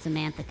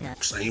 Samantha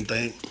Cup. Same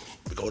thing.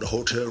 We go to the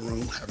hotel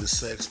room, having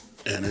sex,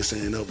 and they're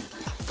saying, no,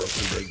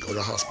 they go to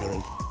the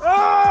hospital.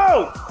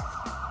 Oh!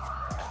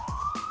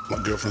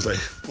 My girlfriend's like,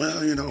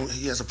 well, you know,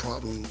 he has a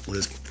problem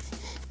with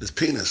his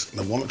penis. And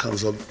the woman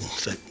comes up and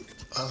says,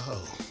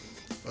 oh,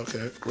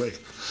 okay, great.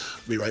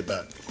 Be right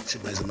back. She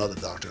brings another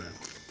doctor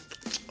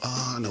in.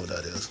 Oh, I know what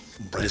that is.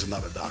 Brings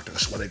another doctor. I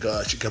swear to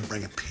God, she kept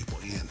bringing people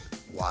in.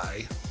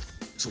 Why?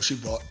 So she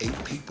brought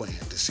 8 people in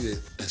to see it.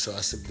 And so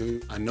I said,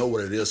 dude, I know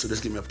what it is, so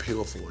just give me a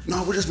pill for it.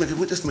 No, we're just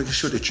making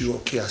sure that you're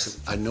okay. I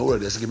said, I know what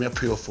it is, give me a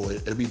pill for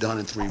it. It'll be done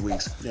in 3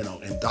 weeks. You know,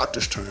 in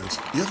doctor's terms,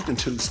 you have a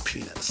contused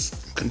penis.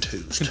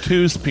 Contused.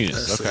 Contused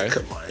penis, I said,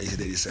 okay. come on,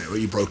 he said, well,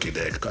 you broke your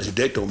dick, because your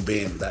dick don't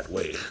bend that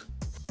way.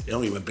 It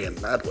don't even bend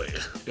that way.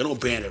 It don't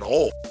bend at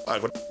all.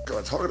 Like, what the am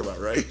I talking about,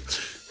 right?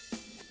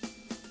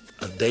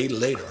 A day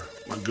later,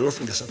 my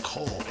girlfriend gets a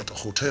call at the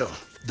hotel.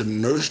 The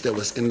nurse that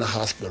was in the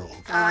hospital.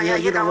 Oh, yeah,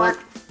 you know what?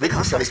 We're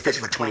going to sell this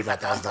picture for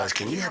 $25,000.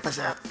 Can you help us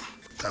out?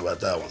 How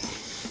about that one?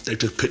 They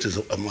took pictures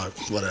of my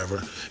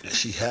whatever, and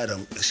she had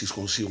them, and she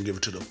was gonna give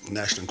it to the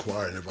National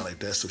Enquirer and everybody like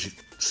that, so she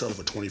sold it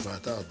for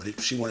 $25,000.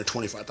 But she wanted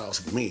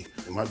 $25,000 for me,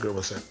 and my girl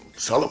was like,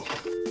 sell them.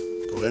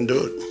 Go ahead and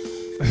do it.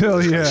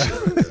 Hell yeah.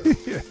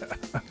 Yeah.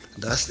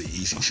 That's the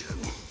easy shit.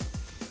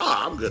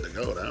 Oh, I'm good to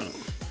go now.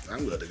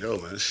 I'm good to go,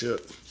 man.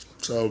 Shit.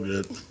 It's all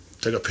good.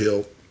 Take a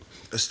pill.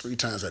 That's 3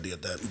 times I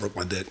did that and broke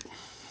my dick.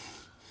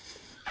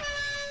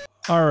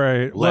 All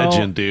right.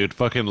 Legend, dude.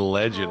 Fucking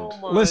legend.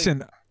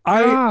 Listen,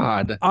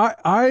 I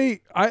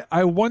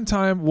one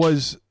time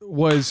was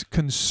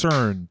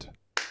concerned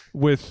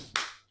with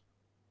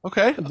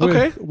Okay. with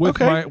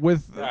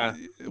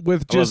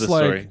just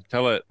like story.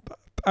 Tell it.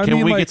 I Can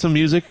mean, we like, get some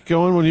music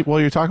going while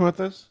you're talking about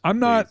this? I'm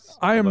not. Please.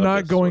 I am Love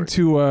not this going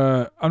to.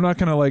 I'm not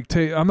gonna like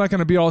take. I'm not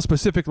gonna be all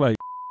specific, like.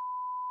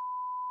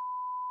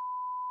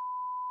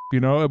 You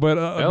know, but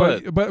I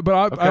will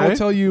Okay.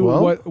 tell you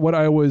Well. what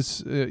I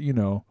was. You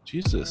know.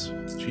 Jesus,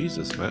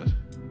 man.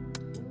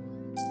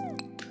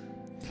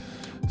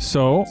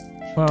 So,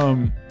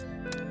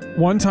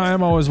 one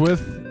time I was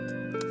with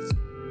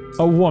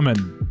a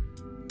woman,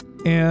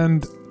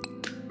 and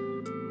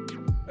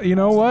you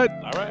know what?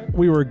 All right.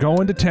 We were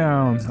going to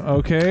town,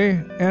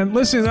 okay? And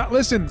listen.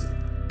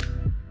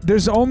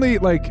 There's only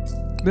like,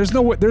 there's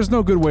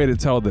no good way to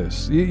tell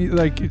this.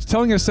 Like, it's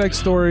telling a sex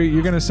story,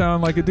 you're gonna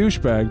sound like a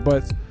douchebag.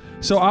 But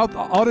so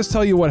I'll just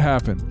tell you what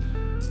happened.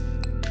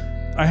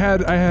 I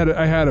had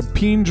a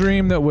peen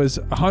dream that was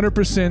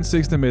 100%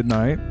 6 to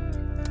midnight,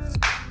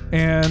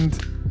 and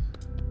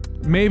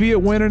maybe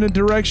it went in a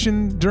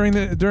direction during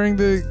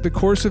the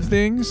course of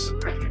things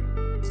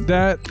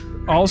that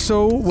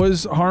also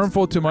was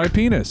harmful to my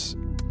penis.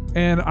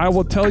 And I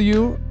will tell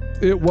you,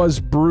 it was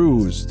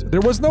bruised.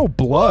 There was no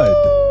blood.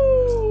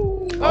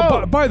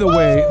 By the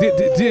way,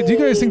 do you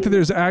guys think that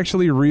there's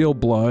actually real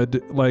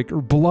blood? Like,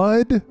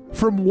 blood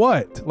from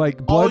what?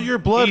 Like, blood? All your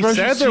blood He rushes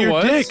said to there your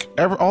was. dick.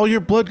 All your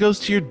blood goes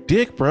to your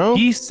dick, bro.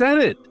 He said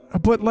it.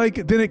 But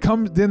like, then it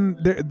comes. Then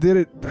did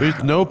it?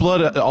 There's no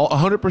blood.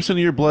 100% of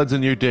your blood's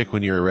in your dick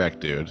when you're erect,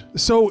 dude.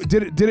 So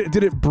did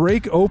it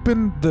break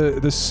open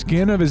the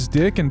skin of his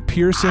dick and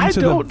pierce into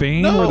the don't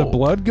vein where the know.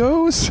 blood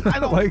goes? I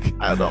don't. like,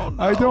 I don't.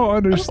 Know. I don't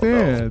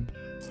understand.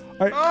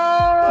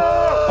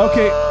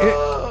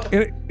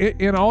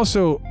 And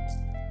also,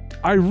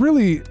 I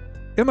really,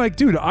 and like,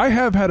 dude, I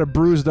have had a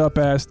bruised up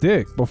ass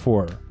dick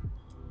before.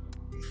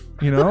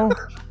 You know,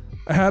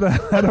 I had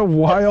a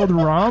wild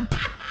romp,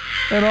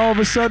 and all of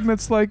a sudden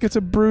it's like it's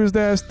a bruised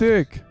ass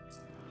dick.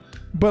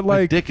 But My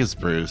like, dick is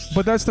bruised.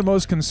 but that's the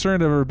most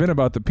concerned I've ever been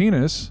about the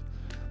penis.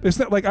 It's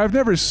not like I've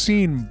never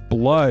seen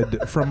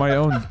blood from my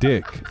own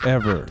dick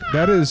ever.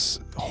 That is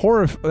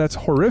That's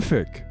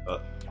horrific.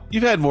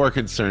 You've had more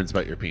concerns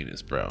about your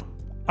penis, bro.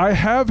 I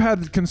have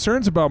had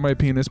concerns about my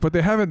penis, but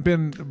they haven't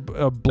been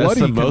a That's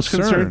bloody the most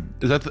concern.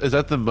 concerned. Is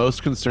that the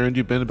most concerned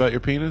you've been about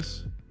your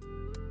penis?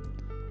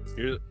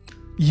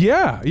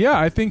 Yeah,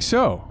 I think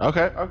so.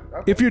 Okay.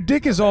 If your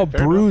dick is all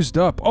Fair bruised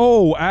up.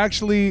 Oh,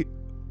 actually,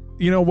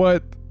 you know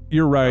what?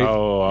 You're right.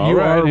 Oh, all you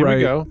right, are here we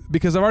right. go.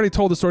 Because I've already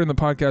told the story in the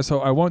podcast, so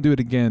I won't do it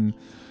again.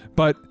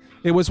 But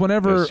it was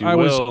whenever Yes, you I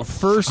will. was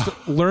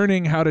first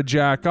learning how to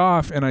jack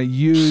off, and I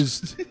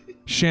used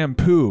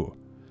shampoo.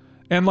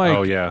 And like,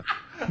 Oh yeah.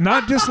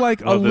 not just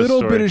like a Love this little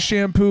story. bit of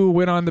shampoo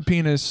went on the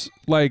penis.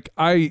 Like,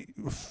 I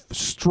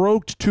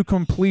stroked to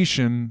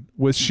completion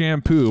with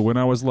shampoo when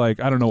I was like,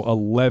 I don't know,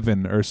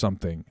 11 or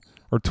something,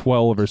 or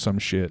 12 or some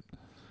shit.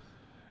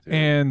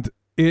 And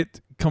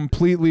it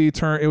completely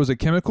turned. It was a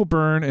chemical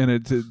burn, and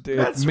it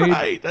That's made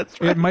right. That's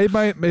right. it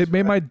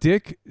made my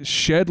dick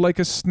shed like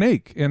a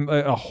snake, and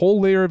a whole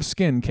layer of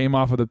skin came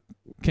off of the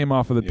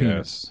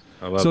penis.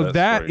 I love So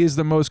that story. is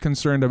the most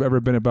concerned I've ever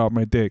been about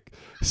my dick.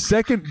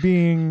 Second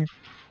being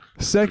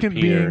Second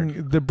Peter.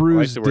 being the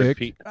bruised I like the word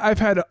dick. I've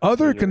had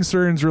other Peter.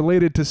 concerns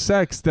related to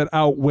sex that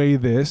outweigh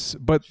this,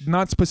 but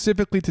not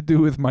specifically to do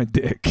with my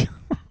dick.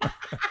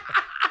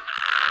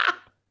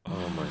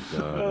 Oh my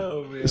god.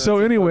 Oh, man, So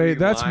anyway,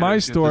 that's my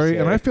shit to story,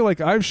 and say. I feel like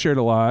I've shared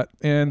a lot,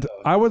 and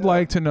I would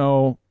like to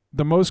know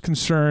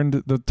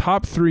the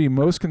top 3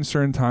 most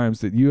concerned times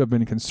that you have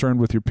been concerned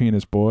with your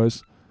penis,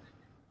 boys.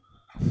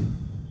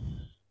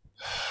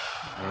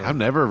 I've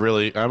never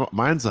really.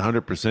 Mine's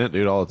 100%,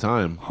 dude, all the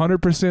time.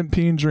 100%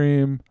 peen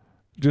dream,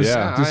 just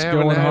Yeah. just I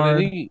haven't going had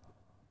hard. any-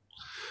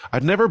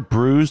 I've never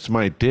bruised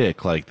my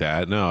dick like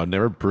that. No, I've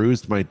never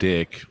bruised my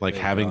dick like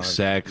Thank having God.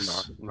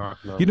 sex. Knock.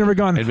 You never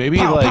gone And maybe,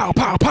 pow, like- pow,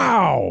 pow,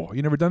 pow.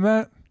 You never done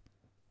that?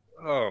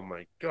 Oh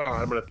my god,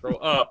 I'm gonna throw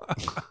up.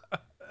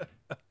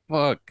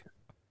 Fuck.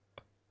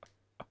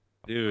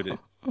 Dude.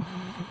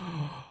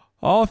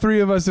 All 3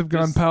 of us have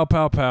gone Just- pow,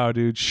 pow, pow,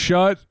 dude.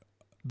 Shut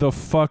the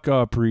fuck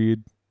up,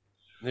 Reed.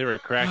 Never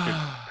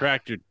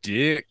cracked your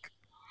dick.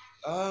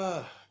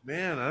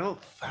 Man, I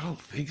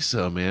don't think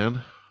so,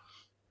 man.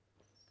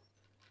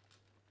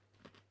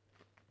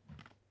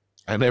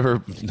 I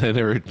never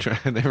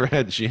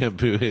had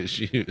shampoo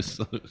issues.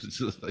 It's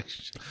just like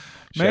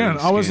Man, shedding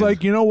I was skin.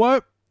 like, you know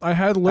what? I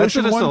had that's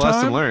lotion just a one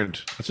lesson time.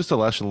 learned. That's just a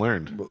lesson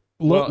learned.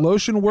 Well-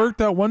 Lotion worked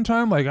that one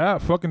time. Like,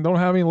 fucking don't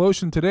have any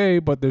lotion today,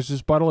 but there's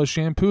this bottle of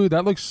shampoo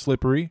that looks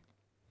slippery.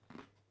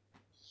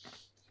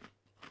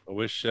 I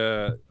wish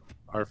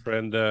our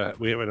friend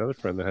we have another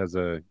friend that has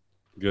a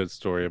good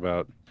story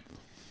about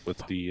with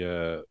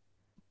the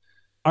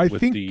I with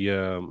think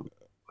the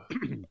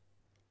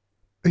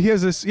he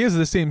has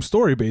the same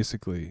story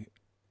basically.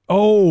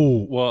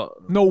 Oh well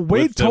no,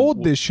 Wade with the-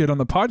 told this shit on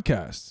the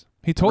podcast.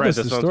 He told right, us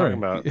that's the what story.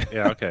 I'm talking about.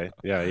 Yeah, okay.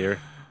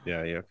 Yeah,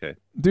 okay.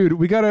 Dude,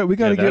 we gotta Yeah,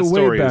 get that Wade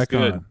story is back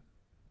good. on.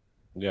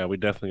 Yeah, we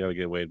definitely got to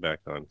get Wade back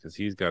on because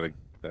he's got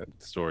that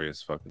story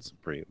is fucking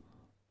supreme.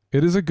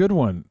 It is a good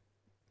one.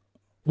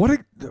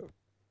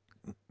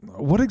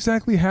 What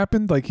exactly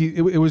happened? Like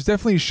it was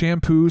definitely a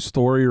shampoo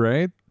story,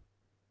 right?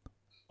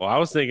 Well, I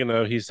was thinking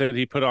of. He said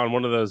he put on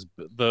one of those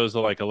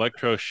like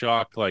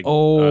electroshock, like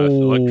Oh.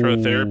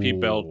 electrotherapy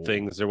belt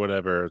things or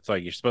whatever. It's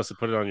like you're supposed to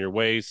put it on your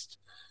waist,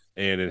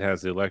 and it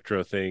has the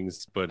electro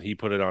things. But he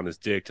put it on his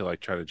dick to like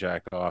try to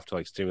jack off to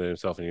like stimulate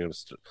himself, and he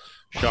was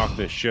shocking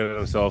the shit out of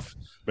himself.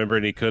 Remember,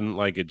 and he couldn't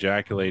like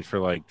ejaculate for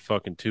like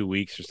fucking 2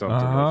 weeks or something.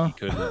 Uh-huh. Like, he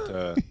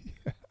couldn't.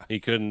 He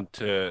couldn't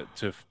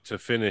to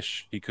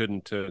finish. He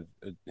couldn't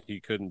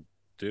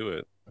do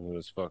it. It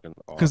was fucking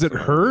awesome. 'Cause it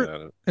hurt?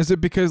 At it. Is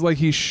it because like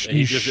he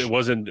It just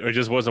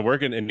wasn't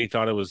working, and he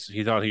thought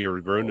he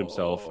ruined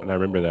himself, and I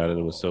remember that, and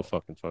it was so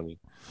fucking funny.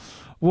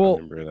 I well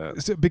remember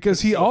that.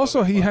 because he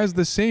has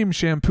the same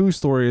shampoo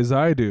story as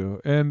I do,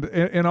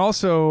 and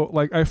also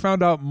like I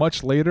found out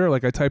much later.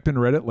 Like I typed in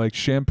Reddit like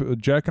shampoo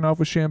jacking off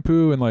with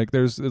shampoo, and like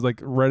there's like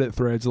Reddit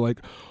threads like,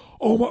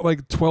 oh my,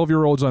 like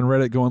 12-year-olds on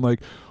Reddit going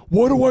like,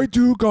 what do I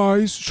do,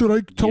 guys? Should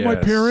I tell my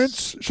Yes.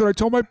 parents? Should I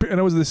tell my and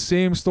it was the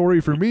same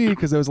story for me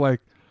because I was like,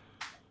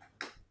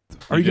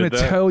 are you You gonna did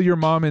that? tell your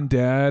mom and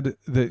dad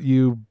that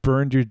you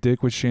burned your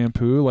dick with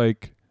shampoo?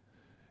 Like,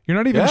 you're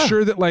not even Yeah.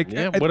 sure that like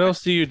Yeah. What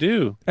else do you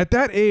do? at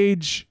that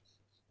age,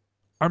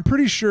 I'm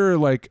pretty sure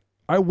like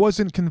I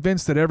wasn't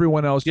convinced that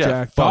everyone else Yeah,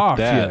 jacked fuck off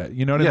that. yet.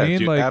 You know what I Yeah, mean?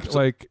 dude,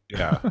 Like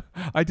Yeah.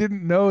 I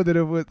didn't know that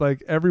it was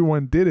like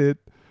everyone did it.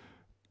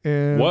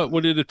 And What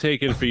would it have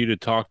taken for you to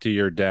talk to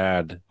your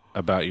dad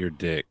about your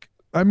dick?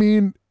 I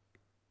mean,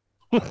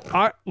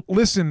 I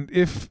listen,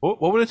 if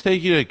What would it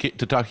take you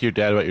to talk to your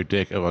dad about your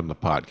dick on the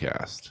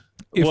podcast?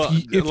 if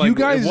like, you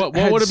guys what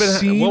had would have been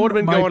seen what would have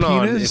been my going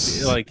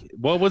penis, on? Like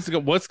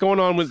what's going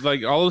on with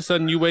like all of a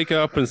sudden you wake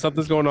up and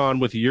something's going on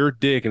with your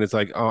dick, and it's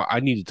like, oh, I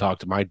need to talk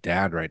to my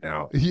dad right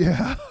now.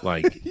 yeah.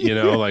 Like, you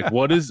know, like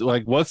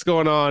what's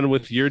going on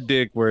with your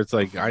dick where it's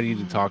like I need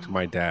to talk to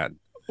my dad.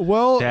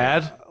 Well,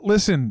 Dad?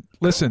 listen.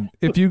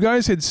 If you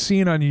guys had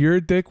seen on your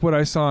dick what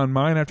I saw on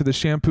mine after the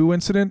shampoo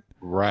incident,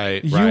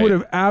 Right. you would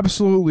have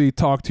absolutely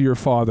talked to your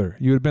father.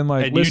 You would have been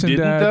like, And "Listen, you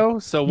didn't Dad." though?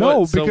 So No,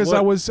 what? So because what?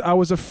 I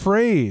was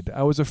afraid.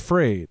 I was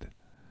afraid,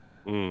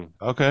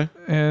 Okay.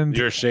 and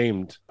You're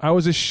ashamed. I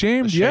was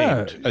ashamed.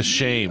 Yeah,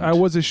 Ashamed. I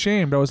was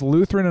ashamed. I was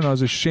Lutheran, and I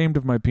was ashamed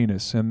of my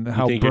penis and You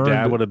how think your burned.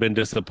 dad would have been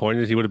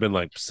disappointed? He would have been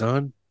like,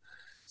 son,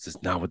 this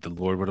is not what the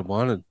Lord would have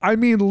wanted. I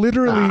mean,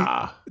 literally,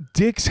 Ah.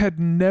 dicks had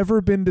never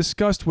been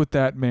discussed with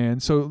that man.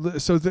 So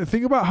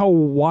think about how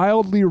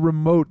wildly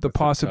remote the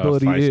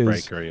possibility is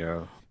Icebreaker,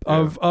 yeah.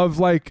 of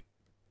like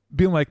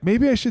being like,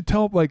 maybe I should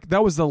tell. Like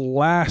that was the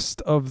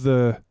last of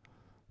the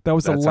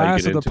That's how you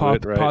get into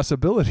it, right?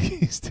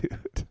 possibilities,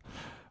 dude.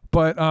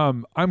 But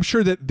I'm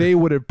sure that they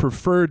would have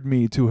preferred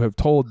me to have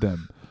told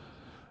them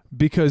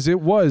because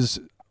it was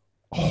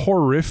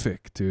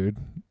horrific, dude.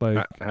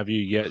 Like Have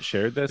you yet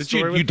shared that Did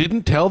story? you with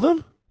didn't tell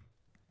them?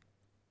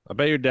 I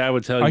bet your dad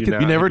would tell I you. could- now.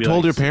 You never He'd be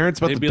told like, your parents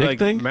about he'd the be dick like,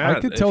 thing? Matt, I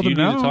could if tell you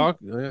them need now. to talk,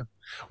 yeah.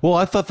 Well,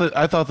 I thought that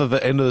the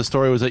end of the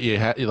story was that you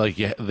had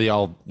they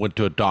all went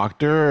to a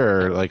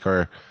doctor no, I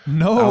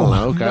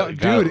don't know, no,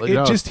 dude,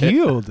 it just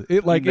healed.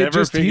 It like You it never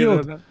just figured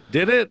healed. it out?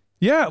 Did it?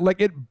 Yeah, like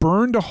it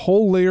burned a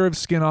whole layer of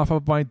skin off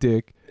of my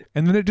dick,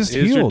 and then it just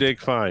Is healed. your dick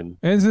fine?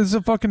 And it's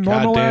a fucking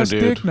normal Goddamn, ass dude.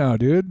 dick now,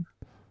 dude.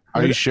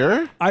 Are you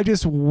sure? I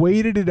just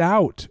waited it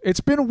out. It's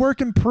been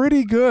working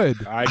pretty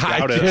good. I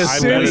doubt it.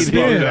 just I bet it's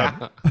said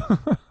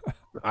fucked up.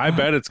 I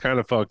bet it's kind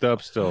of fucked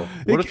up still.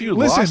 What if you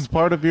Listen, lost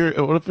part of your?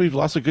 What if you've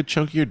lost a good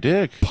chunk of your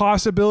dick?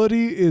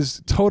 possibility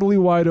is totally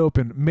wide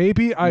open.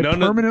 Maybe I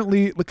None of-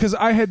 permanently, because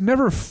I had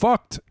never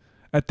fucked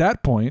at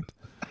that point.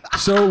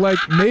 So like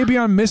maybe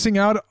I'm missing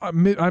out.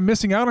 I'm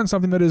missing out on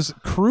something that is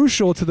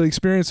crucial to the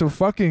experience of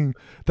fucking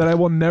that I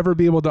will never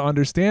be able to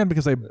understand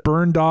because I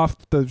burned off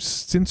the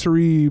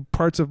sensory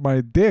parts of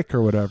my dick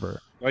or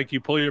whatever. Like you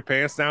pull your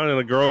pants down and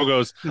the girl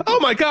goes, "Oh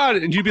my god!"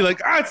 and you'd be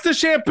like, "Ah, it's the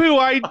shampoo.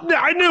 I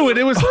knew it.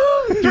 It was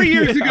 3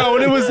 years ago,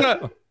 and it was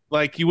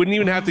like you wouldn't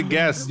even have to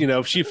guess. You know,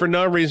 if she for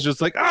no reason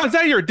just like, "Oh, is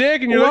that your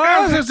dick?" and you're like,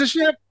 "Oh, it's the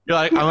shampoo." You're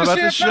like, I'm The about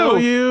to show shampoo.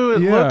 you.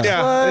 It Yeah. looks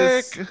Yeah,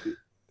 like.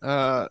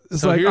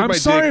 It's So like, here's I'm my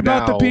sorry dick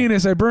about the now.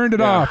 penis. I burned it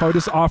Yeah. off. I would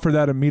just offer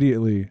that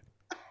immediately.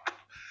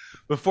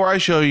 Before I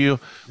show you,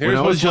 when Here's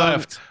I was what's young,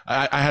 left.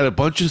 I had a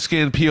bunch of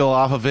skin peel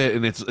off of it,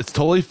 and it's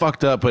totally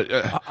fucked up. But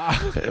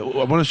I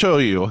want to show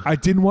you. I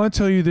didn't want to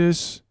tell you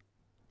this,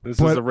 This is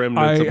the but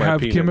remnants I of my have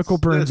penis. chemical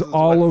burns This is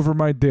all what- over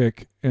my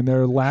dick, and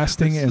they're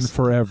lasting and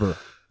forever.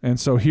 And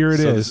so here it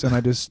So is, and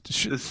I just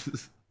This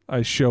is-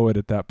 I show it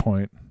at that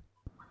point,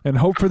 and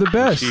hope for the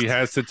best. She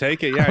has to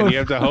take it, yeah. And you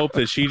have to hope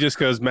that she just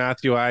goes,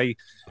 Matthew, I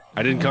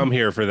didn't come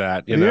here for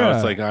that. You know, Yeah.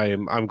 it's like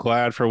I'm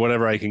glad for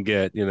whatever I can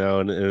get. You know,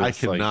 and I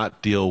it's like,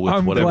 cannot deal with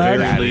I'm whatever glad-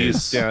 that very is.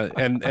 least, yeah,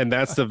 and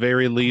that's the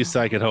very least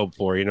I could hope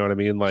for. You know what I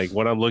mean? Like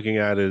what I'm looking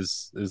at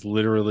is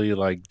literally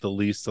like the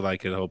least that I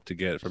could hope to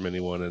get from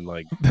anyone. And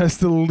like, That's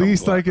the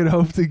least I could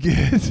hope to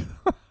get.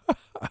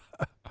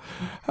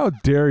 How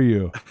dare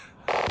you?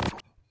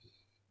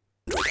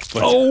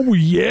 Oh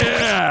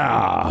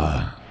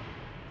yeah.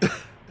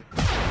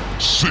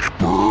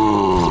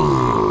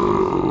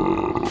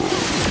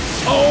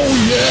 Oh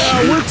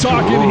yeah, we're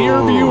talking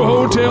Hairview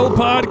Hotel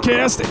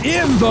Podcast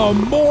in the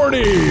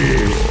morning.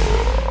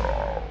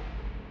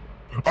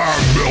 I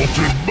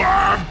melted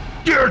my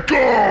dick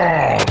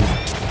off!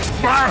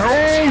 My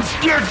whole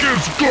dick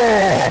is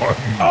gone!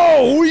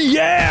 Oh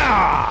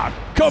yeah!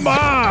 Come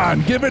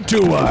on, give it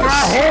to My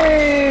us.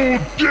 whole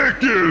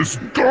dick is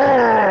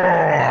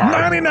gone!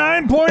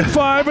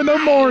 99.5 in the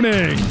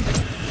morning.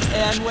 I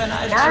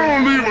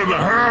don't even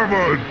have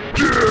a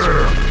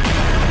dick!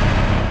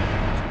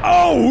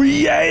 Oh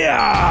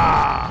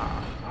yeah!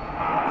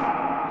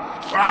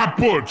 I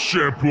put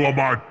shampoo on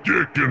my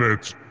dick and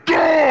it's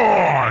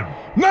gone!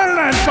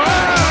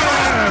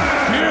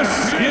 99.5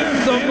 Kiss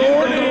in the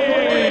morning.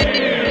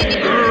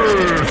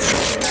 It's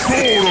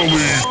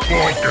totally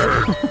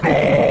fucking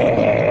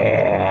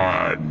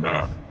gone!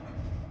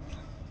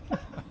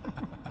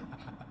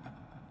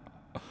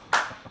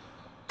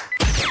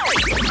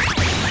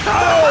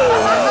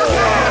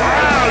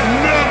 I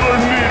never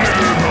needed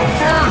it in the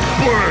first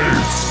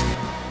place!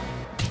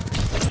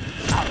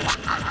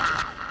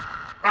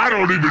 I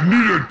don't even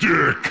need a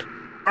dick!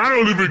 I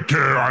don't even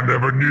care, I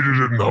never needed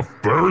it in the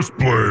first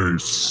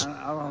place!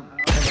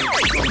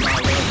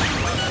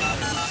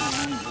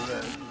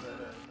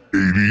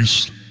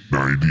 80s,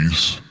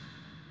 90s,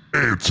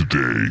 and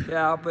today.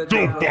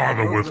 Don't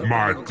bother with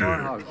my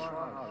dick.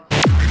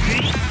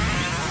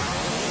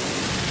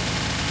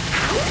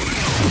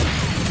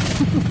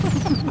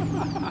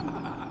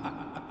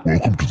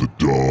 Welcome to the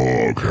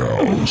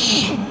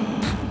doghouse.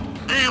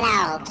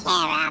 I don't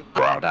care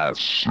about Got a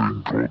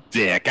single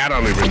dick. I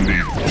don't even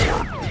need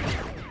one.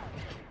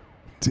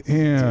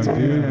 Damn,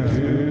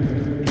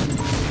 dude.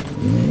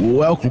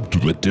 Welcome to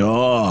the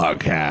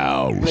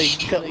doghouse. They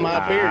cut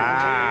my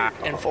beard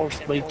and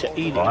forced me to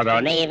eat it.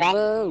 even need it.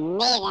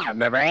 I've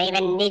never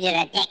even needed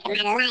a dick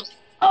in my life.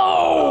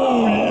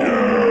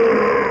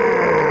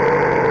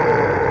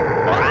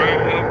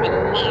 I've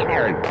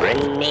never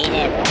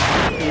needed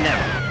one. No.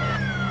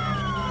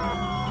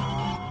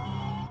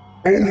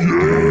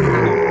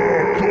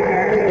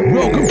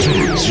 Welcome to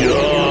the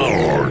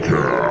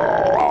Doghouse.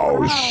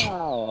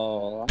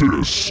 Oh.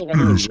 This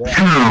is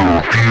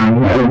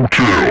Hotel.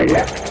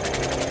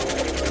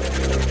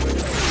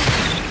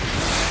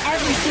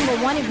 Every single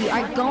one of you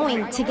are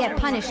going to get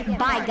punished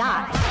by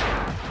God.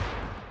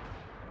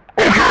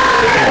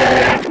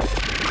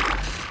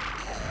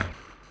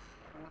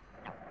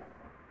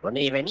 Wouldn't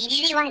even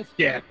need anyone's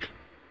dick.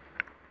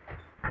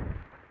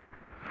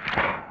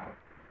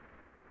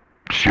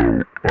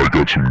 So, I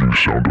got some new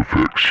sound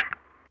effects.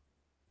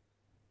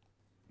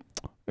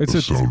 It's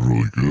Those a, sound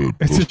really good.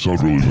 it's Those a-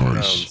 sound really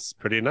nice. sounds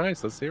pretty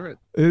nice. Let's hear it.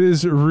 it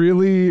is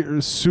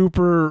really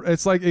super.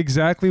 It's like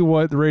exactly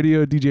what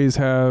radio DJs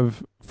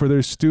have for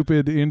their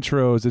stupid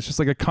intros. It's just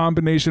like a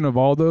combination of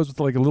all those with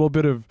like a little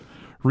bit of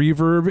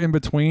reverb in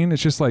between.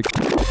 It's just like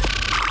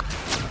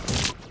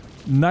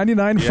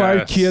 99.5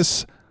 Yes.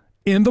 Kiss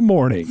in the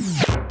morning.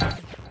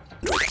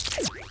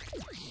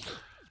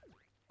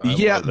 I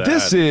Yeah, love that.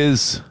 this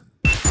is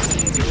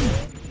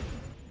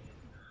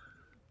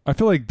I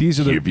feel like these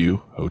are the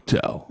View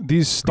Hotel.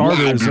 these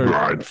starters are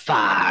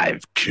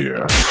 99.5, kid.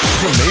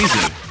 It's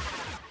amazing.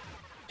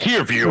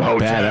 Hereview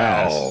Hotel.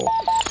 Badass.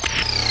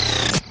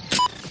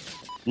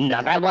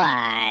 Number 1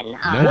 on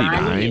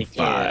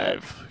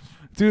 99.5.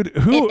 dude.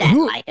 Hit that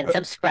like and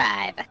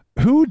subscribe.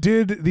 Who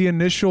did the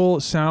initial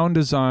sound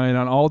design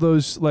on all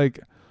those? Like,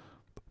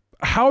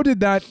 how did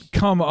that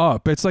come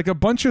up? It's like a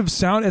bunch of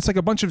sound. It's like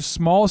a bunch of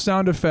small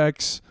sound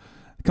effects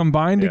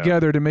combined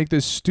together to make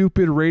this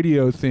stupid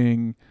radio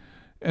thing.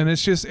 And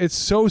it's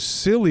so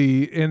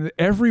silly, and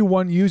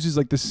everyone uses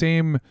like the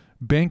same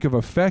bank of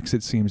effects,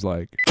 it seems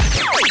like.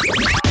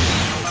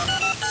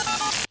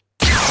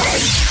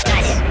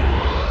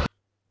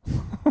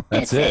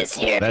 That's This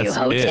is Hereview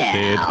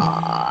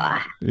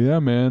Hotel. Yeah,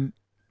 man.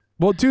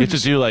 Well, You dude. have to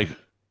do like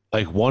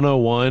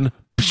 101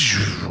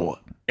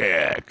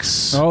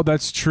 X. Oh,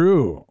 that's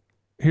true.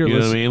 Here, You know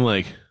what I listen. mean?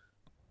 Like,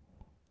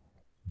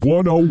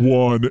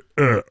 101.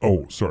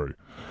 Oh, sorry.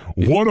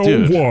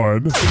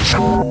 101.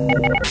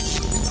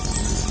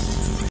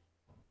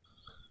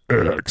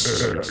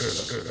 X.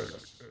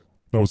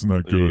 That wasn't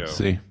that There you good. go.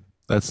 see,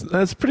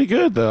 that's pretty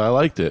good though. I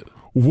liked it.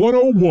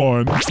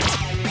 101.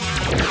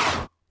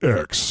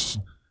 X.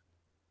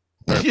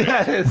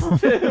 Yes.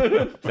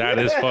 That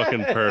is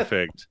fucking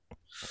perfect.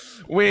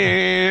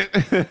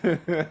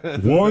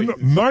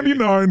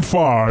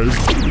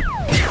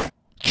 199.5.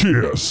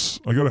 Kiss.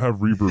 I gotta have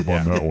reverb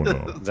on that one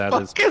though. That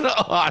is Fucking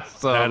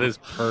awesome. that is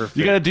perfect.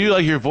 You gotta do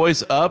like your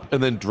voice up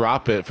and then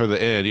drop it for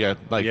the end. You got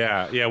like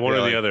yeah, one or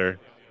like- the other.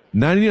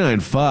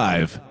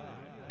 99.5.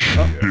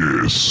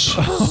 Kiss.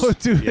 Oh,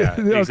 dude. Yeah,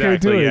 Okay,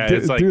 exactly. do it. Yeah, do,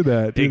 it's like do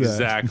that. Do that.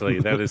 exactly.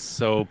 That is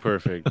so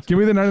perfect. Give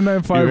me the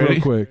 99.5 You real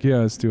ready? quick. Yeah,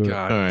 let's do it.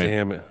 God All right.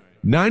 damn it.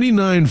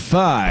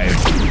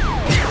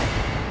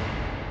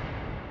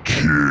 99.5.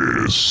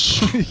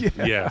 Kiss.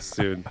 Yes,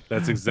 dude.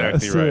 That's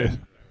exactly That's right. it.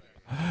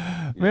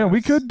 Man,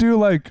 we could do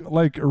like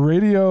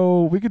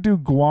radio. We could do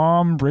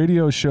Guam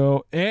radio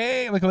show.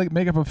 Hey, like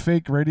make up a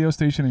fake radio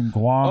station in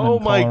Guam. Oh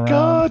and call my around.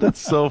 god, that's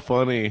so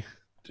funny.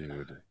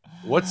 Dude.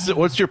 What's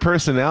your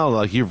personality?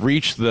 Like you've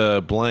reached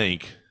the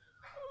blank.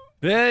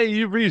 Hey,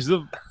 you've reached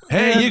the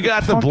Hey, Man, you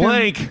got the fucking-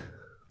 blank.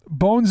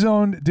 Bone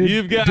Zone did.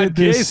 You've got did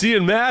this. Casey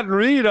and Matt and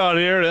Reed on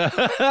here.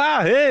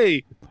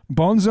 Hey.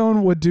 Bone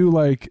Zone would do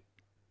like.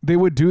 They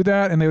would do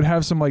that, and they would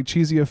have some like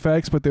cheesy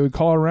effects, but they would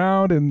call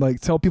around and like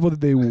tell people that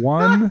they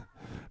won.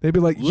 They'd be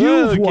like, Look,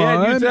 "You've can't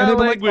won," use and that they'd be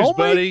language, like, "Oh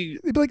buddy." my!"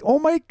 They'd be like, "Oh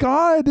my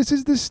god, this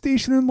is this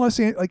station in Los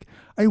Angeles. Like,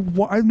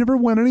 I've never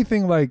won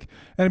anything like."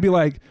 And it'd be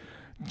like,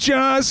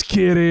 "Just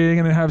kidding,"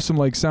 and then have some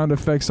like sound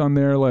effects on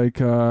there, like,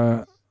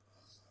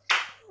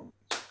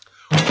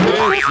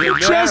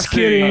 "Just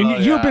kidding, Oh,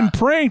 you've been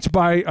pranked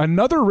by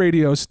another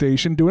radio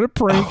station doing a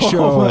prank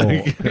show."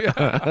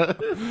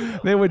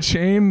 They would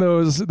chain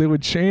those. They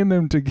would chain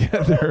them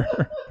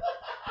together.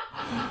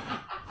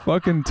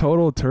 Fucking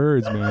total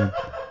turds, man.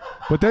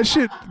 But that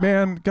shit,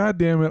 man, god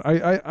damn it.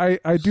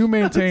 I do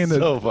maintain that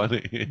So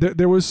funny.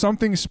 there was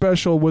something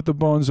special with the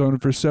Bone Zone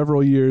for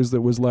several years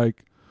that was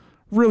like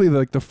really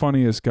like the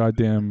funniest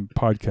goddamn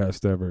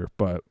podcast ever.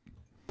 But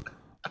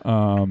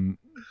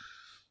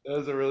That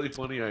was a really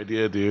funny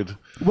idea, dude.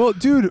 well,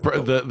 dude,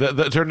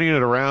 The turning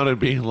it around and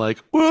being like,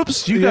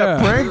 "Whoops, you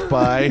got Yeah. pranked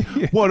by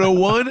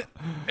 101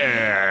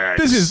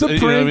 X." this is the You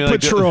know what I Prank mean?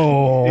 Like,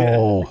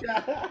 Patrol.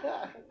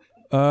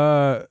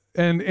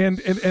 And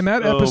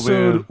that Oh,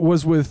 episode man.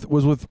 was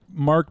with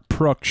Mark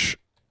Pruksch,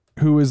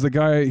 who is the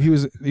guy.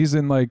 He's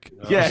in like.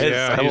 Yes,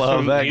 I he's love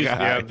from- that he's-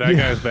 guy. Yeah, that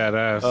guy's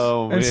badass.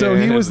 Oh, And so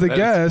he man, was the that's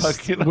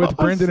guest fucking with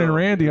Brendan and awesome.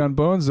 Randy on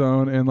Bone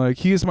Zone, and like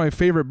he is my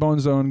favorite Bone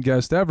Zone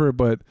guest ever.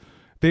 But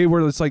they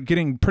were just like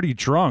getting pretty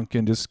drunk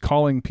and just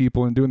calling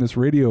people and doing this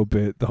radio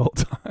bit the whole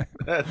time.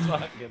 That's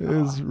fucking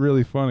It was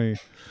really funny.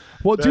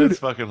 Well, That's dude,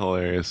 fucking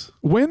hilarious.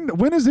 when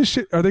is this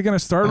shit? Are they gonna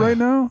start right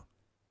now?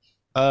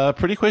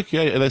 Pretty quick.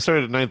 Yeah, they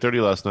started at 9:30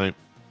 last night.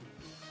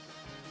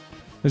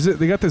 Is it?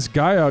 They got this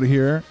guy out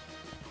here.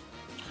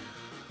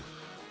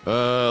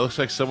 Looks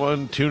like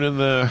someone tuning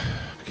the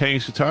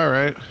Kang's guitar,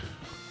 right?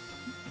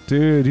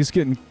 Dude, he's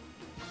fucking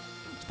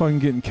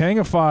getting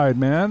kangified,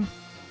 man.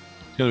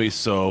 It's gonna be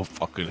so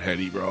fucking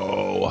heady,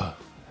 bro.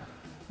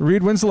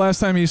 Reed, when's the last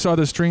time you saw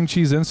the string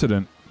cheese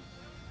incident?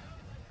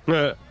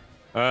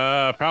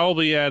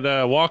 Probably at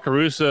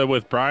Wakarusa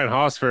with Brian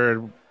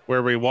Hosford,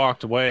 where we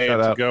walked away Shut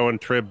to up. go and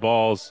trip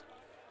balls.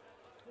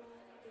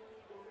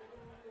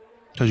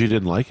 Because you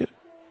didn't like it?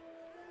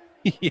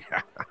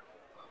 Yeah.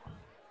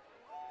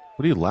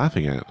 What are you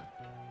laughing at?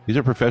 These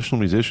are professional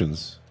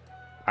musicians.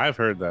 I've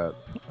heard that.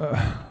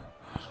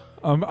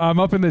 I'm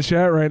up in the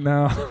chat right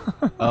now.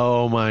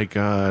 Oh my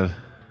god.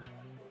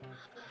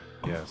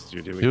 Yes,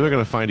 dude. Here we People are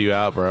gonna find you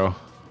out, bro.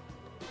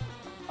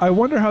 I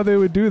wonder how they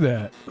would do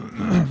that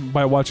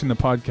by watching the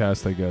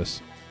podcast, I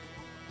guess.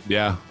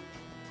 Yeah.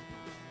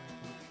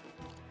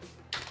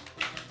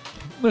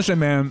 Listen,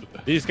 man,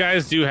 These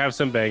guys do have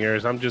some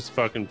bangers. I'm just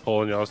fucking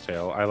pulling y'all's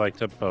tail. I like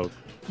to poke.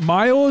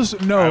 Miles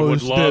knows I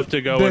would love that-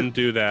 to go that, and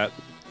do that.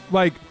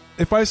 like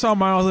if I saw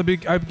Miles,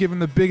 I'd give him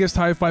the biggest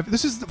high five.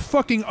 This is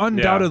fucking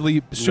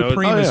undoubtedly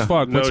supreme as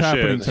fuck. What's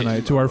happening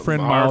tonight to our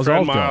friend Miles? Our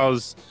friend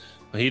Miles,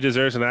 he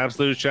deserves an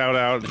absolute shout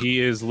out.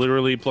 He is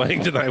literally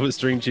playing tonight with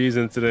String Cheese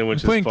Incident, which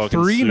is playing fucking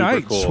 3 super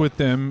nights cool. with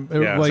them.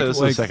 Yeah, like, so this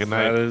is the second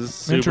night. That is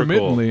super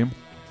intermittently. Cool.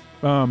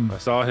 I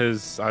saw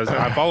his.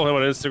 I follow him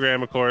on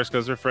Instagram, of course,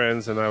 because they're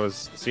friends, and I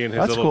was seeing his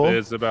That's little cool.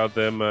 vids about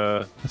them.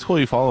 That's cool.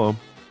 You follow him.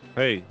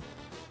 Hey,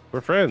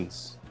 we're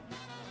friends.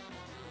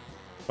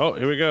 Oh,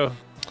 here we go.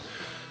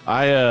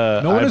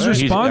 No one is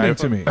responding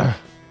to me.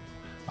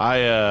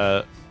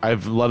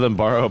 I've let him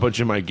borrow a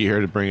bunch of my gear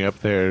to bring up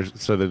there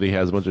so that he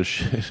has a bunch of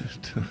shit.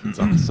 It's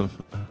awesome.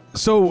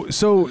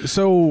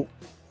 So,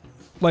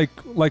 like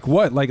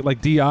what?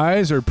 Like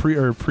DIs or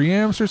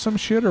preamps or some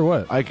shit or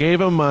what? I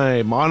gave him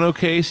my mono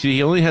case.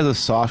 He only has a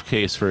soft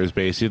case for his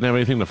bass. He didn't have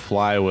anything to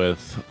fly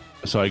with,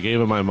 so I gave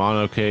him my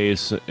mono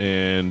case,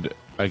 and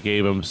I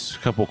gave him a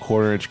couple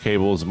 1/4-inch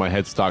cables, my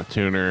headstock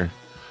tuner,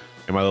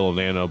 and my little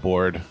nano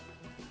board.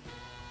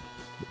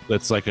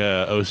 That's like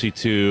a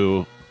OC2,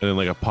 and then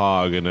like a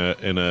POG, and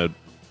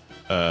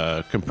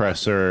a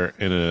compressor,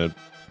 and a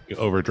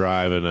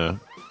overdrive, and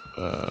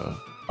a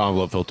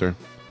envelope filter.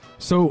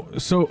 So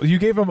you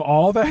gave him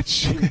all that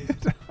shit?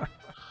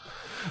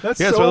 That's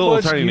yeah, so it's my little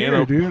much tiny gear,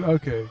 nano, dude.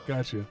 Okay,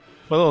 gotcha.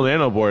 My little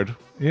nano board.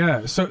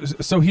 Yeah.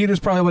 So he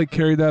just probably like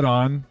carried that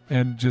on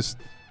and just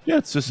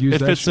it's just use it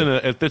that fits shit. in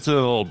a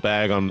little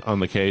bag on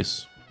the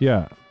case.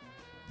 Yeah,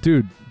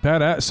 dude,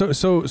 badass.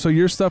 So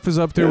your stuff is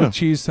up there with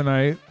Cheese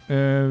tonight,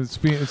 and it's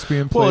being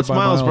played Well, it's by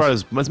Miles brought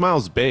it's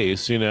Miles'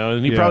 bass,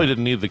 and he Yeah. probably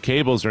didn't need the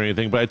cables or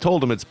anything. But I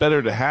told him it's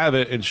better to have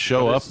it and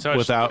show up It's touched-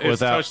 without.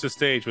 it's touched the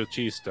stage with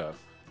Cheese stuff.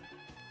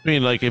 I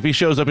mean, like if he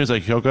shows up, and he's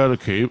like, "Y'all got a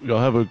cable? Y'all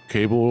have a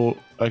cable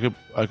I could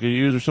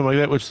use or something like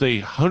that," which they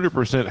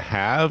 100%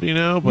 have, But it's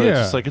Yeah.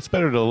 just like it's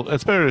better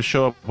to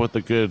show up with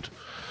a good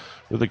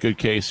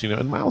case,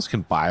 And Miles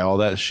can buy all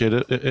that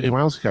shit.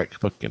 Miles got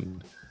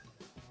fucking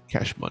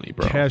cash money,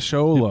 bro.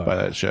 Cashola. Buy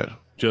that shit.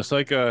 Just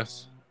like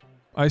us.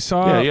 I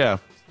saw. Yeah.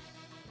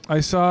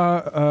 I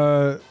saw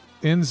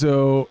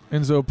Enzo.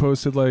 Enzo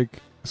posted like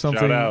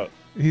something. Shout out.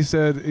 He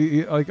said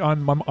like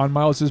on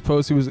Miles's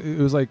post, it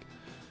was like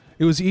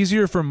it was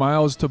easier for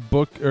Miles to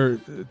book or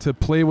to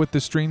play with the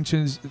String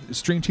Cheese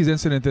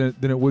Incident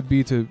than it would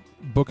be to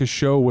book a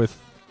show with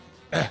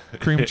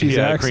Cream Cheese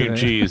Accident. Cream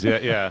cheese.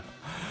 Yeah.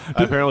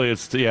 Apparently,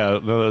 it's none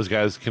of those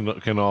guys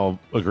can all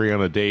agree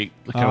on a date.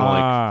 Kind of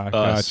like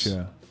us.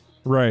 Gotcha.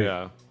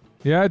 Right.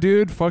 Yeah,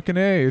 dude. Fucking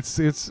A.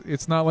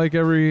 It's not like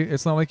it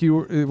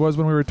was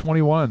when we were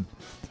 21.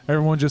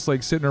 Everyone just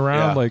like sitting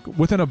around like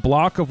within a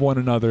block of one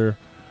another.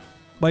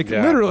 Like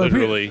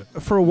literally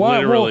for a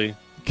while. Literally. Well,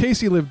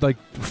 Casey lived like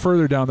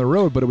further down the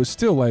road, but it was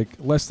still like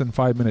less than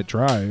 5-minute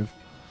drive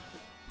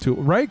to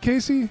right,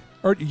 Casey?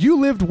 Or you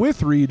lived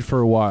with Reed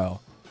for a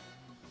while.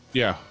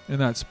 Yeah. In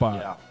that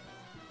spot.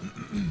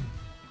 Yeah.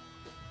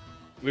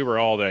 We were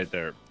all right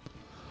there.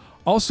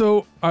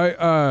 Also,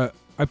 I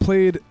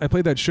played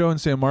that show in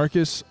San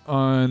Marcos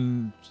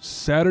on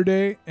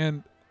Saturday,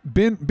 and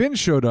Ben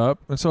showed up,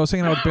 and so I was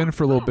hanging out with Ben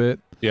for a little bit.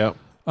 Yeah.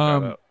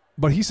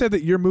 But he said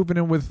that you're moving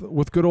in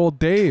with good old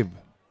Dave.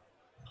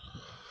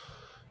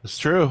 It's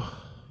true.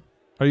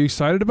 Are you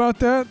excited about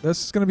that?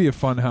 That's going to be a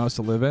fun house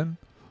to live in.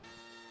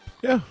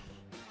 Yeah.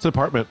 It's an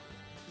apartment.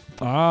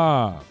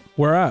 Ah,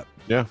 where at?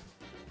 Yeah.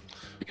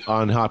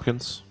 On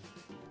Hopkins.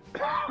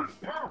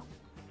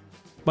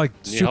 Like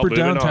Can you super help move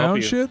in? I'll help downtown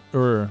you. shit,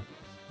 or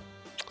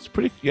It's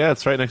pretty. Yeah,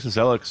 it's right next to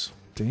Zelix.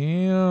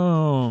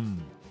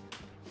 damn.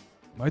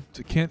 I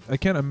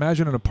can't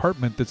imagine an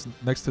apartment that's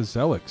next to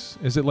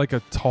Zelix. Is it like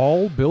a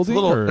tall building?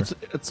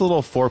 It's a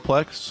little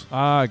fourplex.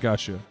 Ah,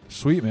 gotcha.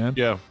 Sweet, man.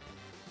 Yeah.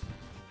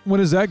 When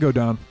does that go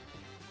down?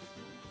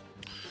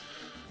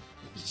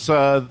 It's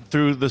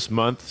through this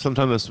month.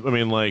 Sometime this.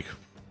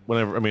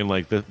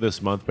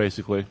 This month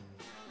basically.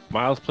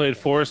 Miles played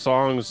 4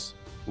 songs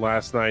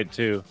last night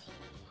too.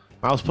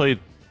 Miles played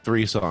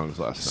 3 songs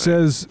last night.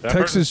 Says That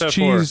person Texas said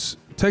Cheese.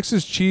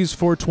 Texas Cheese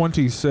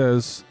 420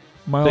 says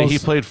Miles. He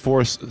played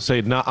 4.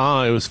 Say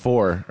nah. It was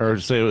 4, or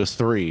say it was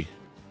 3.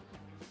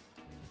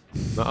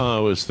 It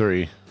was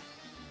 3.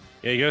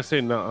 Yeah, you gotta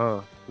say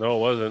nuh-uh. No, it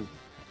wasn't.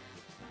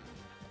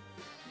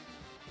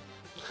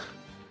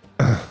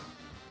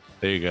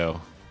 There you go.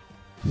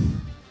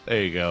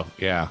 There you go.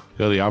 Yeah,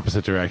 go the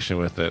opposite direction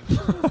with it.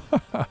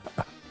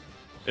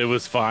 It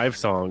was 5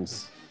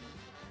 songs.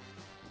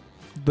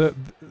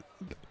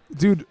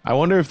 Dude, I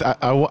wonder if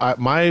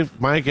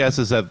my guess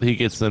is that he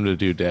gets them to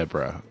do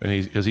Deborah,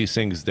 and because he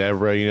sings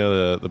Deborah,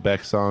 the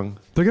Beck song.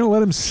 they're gonna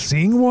let him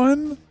sing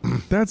one.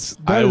 That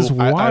is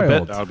wild. I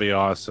bet That would be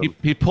awesome.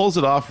 he pulls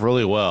it off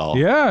really well.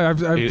 Yeah, I've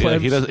he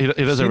does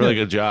a seen really it.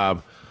 good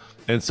job,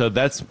 and so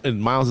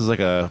and Miles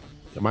is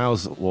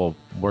Miles will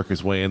work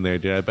his way in there,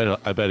 dude.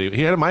 I bet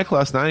he had a mic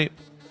last night.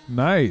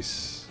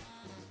 Nice.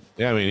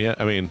 Yeah,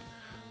 I mean.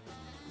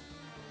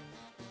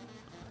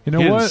 You know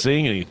he what? didn't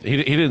sing anything.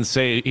 He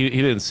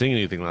didn't sing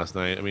anything last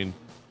night. I mean,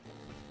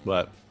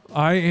 but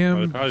I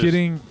am probably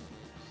getting.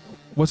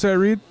 What's that,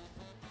 Reed?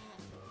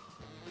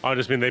 I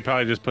just mean they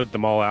probably just put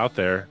them all out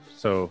there.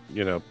 So,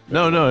 you know.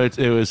 No. It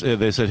was.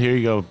 They said, "Here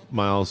you go,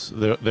 Miles."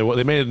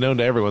 They made it known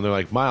to everyone. They're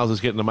like, "Miles is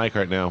getting the mic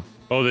right now."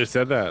 Oh, they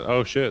said that.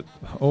 Oh shit.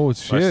 Oh I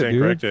shit, stand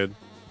dude. corrected.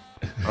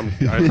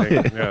 I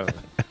think, yeah.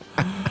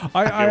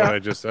 I get what I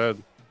just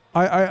said.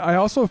 I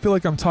also feel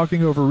like I'm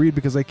talking over Reed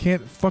because I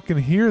can't fucking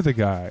hear the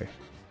guy.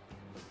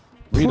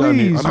 Reed,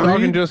 Please, I'm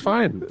talking Reed. just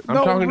fine. I'm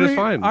No, talking Reed, just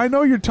fine. I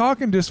know you're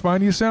talking just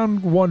fine. You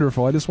sound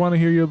wonderful. I just want to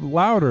hear you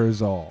louder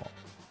is all.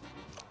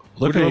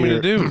 What do you want me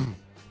to do?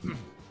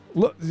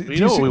 Look, You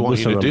know what we want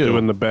you to I'm do.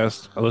 doing the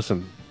best.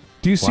 Listen.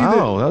 Do you see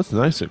Wow, that's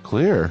nice and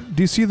clear.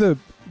 Do you see the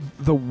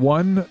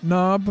one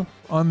knob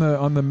on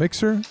the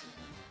mixer?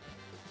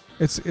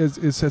 It's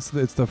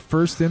the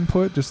first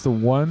input, just the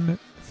one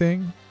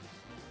thing.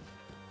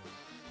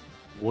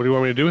 What do you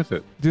want me to do with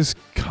it? Just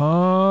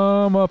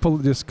come up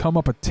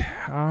a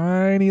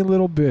tiny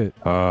little bit.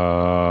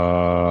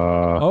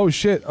 Oh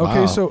shit.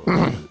 Okay,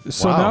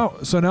 Wow.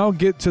 so now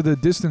get to the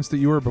distance that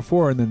you were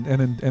before, and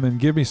then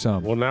give me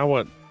some. Well, now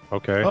what?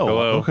 Okay. Oh,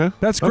 Hello. okay.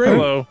 That's great.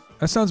 Hello.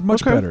 That sounds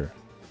much Okay. better.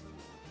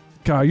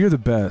 God, you're the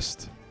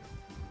best.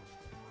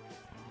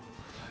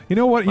 You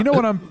know what? You know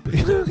what I'm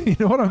pissed. You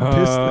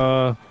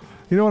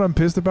know what I'm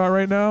pissed about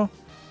right now?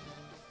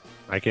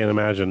 I can't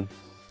imagine.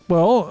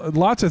 Well,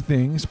 lots of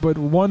things, but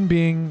one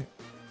being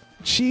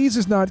cheese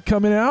is not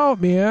coming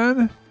out,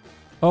 man.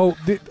 Oh,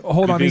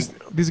 hold You on.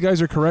 These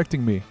guys are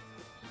correcting me.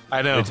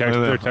 I know. They're I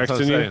know. texting That's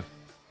what I'm you? saying.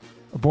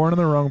 Born on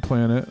the wrong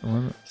planet.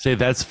 Say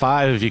that's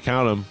 5 if you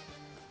count them.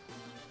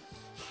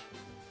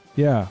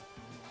 Yeah.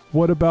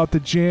 What about the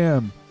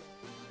jam?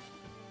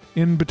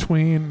 In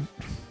between.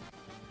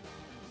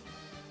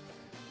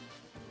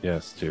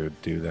 Yes, dude.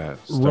 Do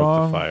that. Stoke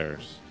Wrong. the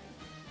fires.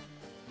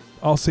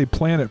 I'll say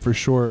planet for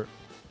short.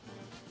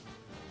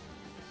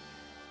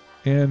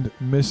 And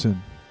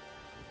missing.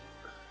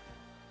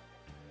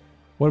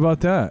 What about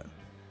that?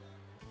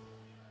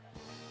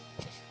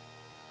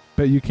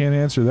 Bet you can't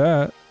answer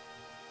that.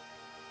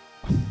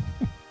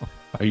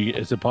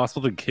 Is it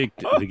possible to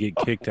get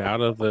kicked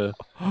out of the?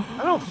 I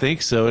don't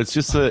think so. It's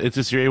just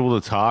you're able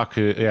to talk.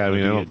 Yeah, I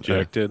mean, I don't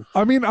ejected.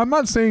 I mean, I'm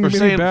not saying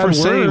For any bad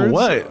saying words.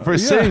 what? For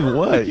saying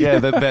what? Yeah,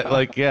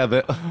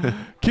 that.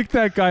 Kick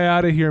that guy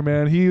out of here,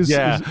 man.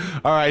 Yeah.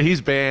 All right, he's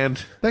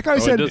banned. That guy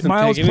it said doesn't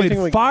Miles take played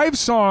anything like- 5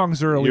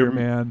 songs earlier, You're-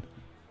 man.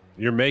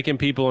 You're making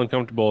people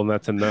uncomfortable, and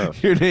that's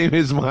enough. Your name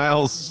is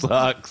Miles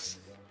Sucks.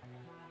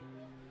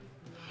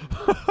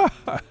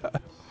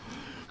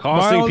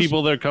 Costing Miles-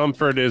 people their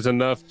comfort is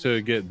enough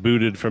to get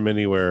booted from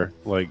anywhere.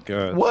 Like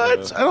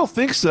What? I don't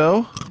think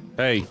so.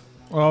 Hey,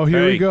 Oh,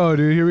 here we Hey. go,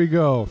 dude. Here we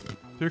go.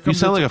 Here You comes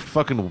sound the like a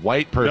fucking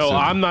white person. no,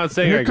 I'm not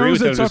saying I here agree comes with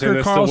the them. Just saying Tucker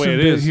that's the Carlson way it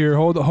bit is. here.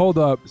 Hold up. Hold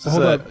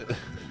up.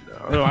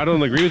 No, I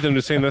don't agree with them.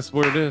 Just saying that's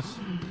where it is.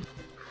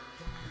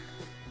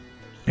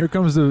 Here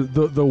comes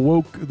the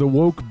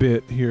woke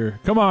bit here.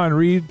 Come on,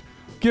 Reed.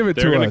 Give it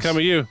They're to gonna us. come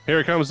at you. Here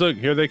it comes. Look,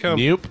 here they come.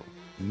 Nope.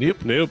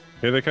 Nope.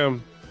 Here they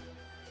come.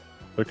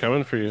 They're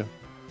coming for you.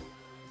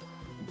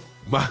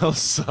 Miles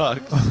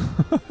Sucks.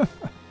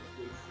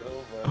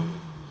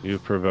 You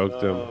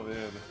provoked them.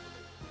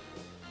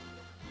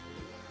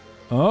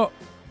 Oh.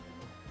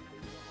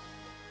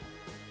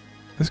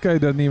 This guy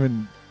doesn't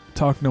even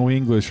talk no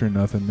English or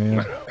nothing,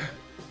 man.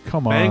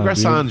 Come on. dude.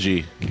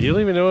 Bangrasanji. You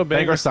don't even know what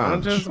Bangor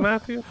Bangor is,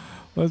 Matthew?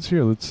 Let's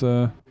hear. Let's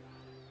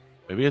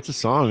Maybe it's a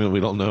song that we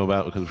don't know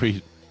about because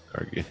we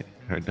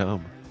are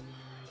dumb.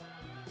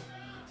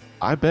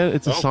 I bet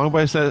it's a song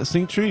by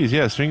Sting Trees.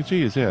 Yeah, Sting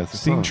Trees. Yeah, it's a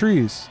Sting song.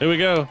 Trees. Here we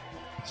go.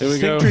 Here we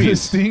Sting go. Trees. The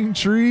Sting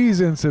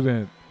Trees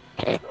incident.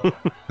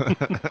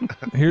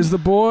 Here's the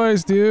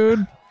boys,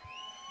 dude.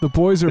 The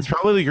boys are. It's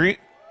probably the green.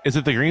 Is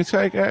it the Green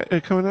Sky guy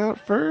coming out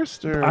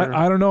first? Or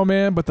I don't know,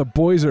 man, but the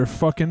boys are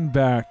fucking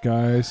back,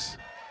 guys.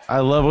 I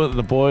love when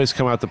the boys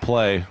come out to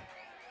play.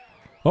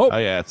 Oh, Oh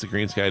yeah, it's the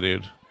Green Sky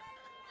dude.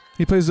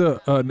 he plays an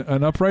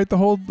upright the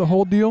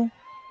whole deal.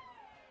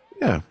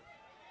 Yeah,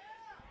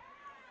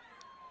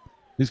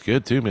 he's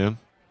good too, man.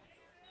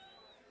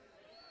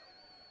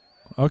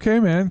 Okay,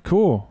 man,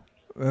 cool.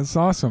 That's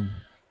awesome.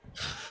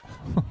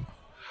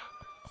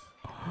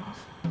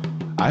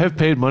 I have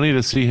paid money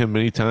to see him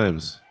many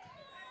times.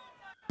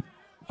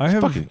 I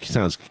have Fucking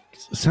sounds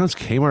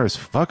Kmart as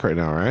fuck right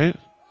now, right?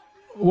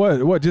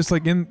 what? Just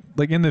like in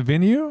the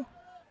venue.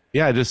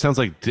 Yeah, it just sounds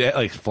like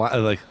like flat,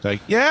 like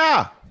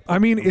yeah. I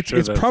mean, it's sure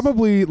it's that's-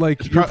 probably like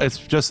It's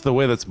just the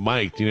way that's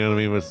mic'd. You know what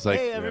I mean? It's like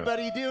Hey,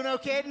 everybody, you doing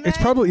okay tonight?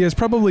 it's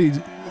probably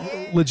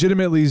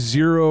legitimately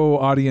zero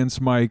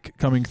audience mic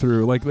coming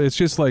through. Like it's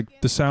just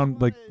like the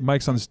sound, like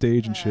mics on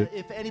stage and shit.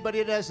 If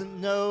anybody doesn't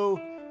know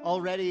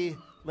already,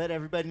 let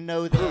everybody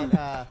know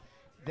that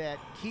that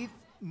Keith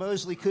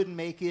Mosley couldn't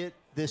make it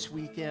this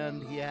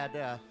weekend. He had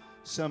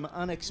some Here we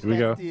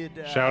unexpected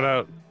go. Shout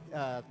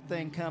out.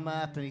 thing come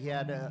up, and he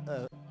had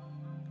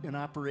an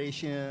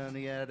operation.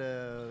 He had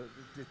a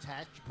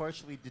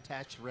partially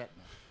detached retina,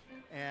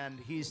 and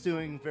he's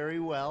doing very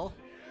well,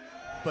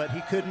 but he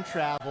couldn't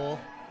travel.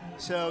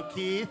 So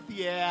Keith,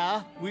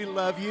 yeah, we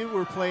love you.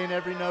 We're playing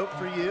every note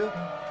for you.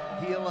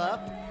 Heal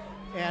up,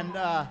 and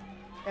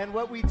And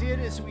what we did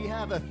is we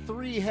have a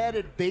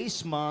 3-headed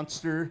bass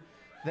monster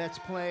that's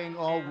playing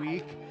all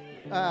week.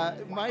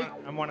 Mike,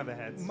 I'm one of the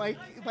heads. Mike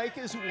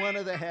is one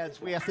of the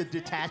heads. We have to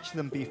detach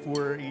them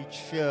before each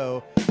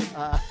show.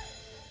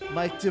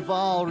 Mike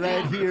Duvall,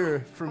 right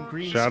here from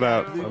Green Shout Sky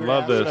out. Bluegrass, I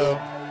love this.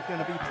 Going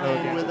to be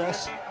playing with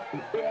us.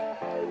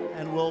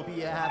 And we'll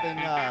be having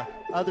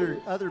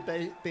other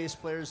bass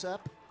players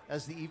up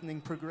as the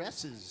evening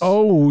progresses.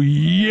 Oh,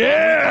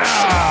 yeah!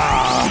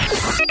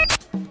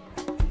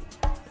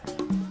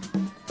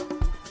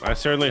 I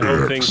certainly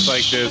hope things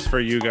like this for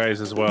you guys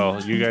as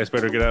well. You guys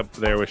better get up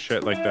there with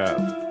shit like that.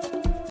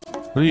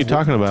 What are you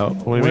talking about?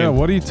 What do you mean?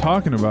 What are you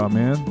talking about,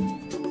 man?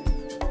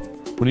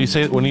 When you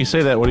say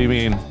that, what do you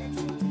mean?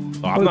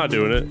 Oh, I'm not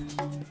doing it.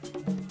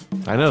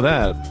 I know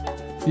that.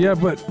 Yeah,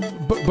 but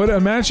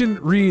imagine,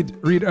 Reed,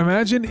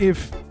 imagine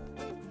if,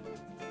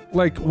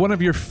 like, one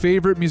of your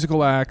favorite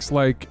musical acts,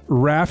 like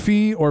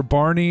Raffi or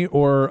Barney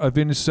or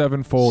Avenged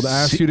Sevenfold,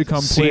 asked you to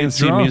come play CNC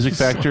drums. Music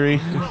Factory.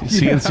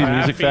 CNC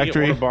Music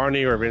Factory. Or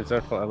Barney or Avenged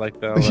Sevenfold. I like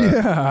that.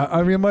 Yeah,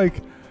 I mean,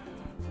 like,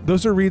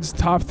 those are Reed's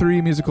top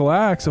 3 musical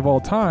acts of all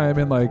time,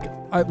 and like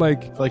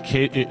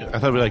Kate, I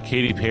thought it'd be like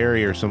Katy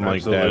Perry or something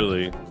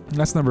Absolutely. like that.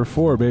 That's number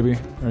 4, baby,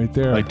 right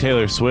there. Like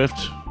Taylor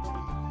Swift.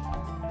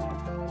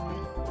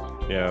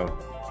 Yeah.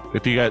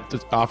 If you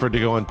got offered to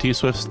go on T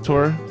Swift's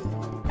tour,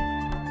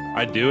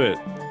 I'd do it.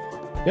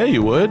 Yeah,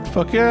 you would.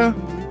 Fuck yeah.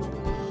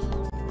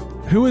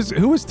 Who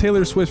is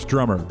Taylor Swift's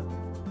drummer?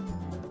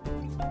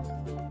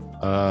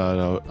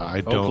 No,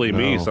 I don't Hopefully know.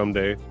 me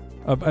someday.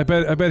 I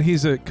bet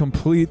he's a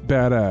complete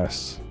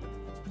badass.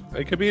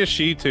 It could be a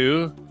she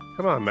too.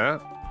 Come on,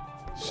 Matt.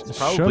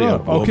 Shut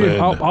up. Okay,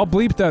 I'll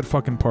bleep that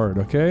fucking part.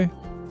 Okay.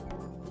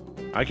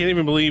 I can't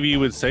even believe you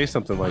would say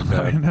something like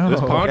that. I know. This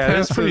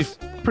podcast that's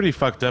pretty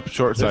fucked up,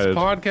 short-sighted. This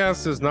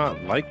podcast is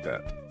not like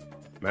that.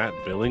 Matt,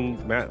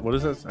 what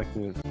is this? I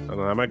don't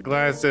have my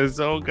glasses.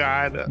 Oh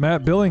God.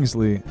 Matt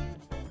Billingsley.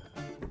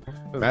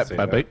 Matt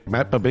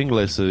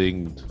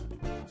Babinglising.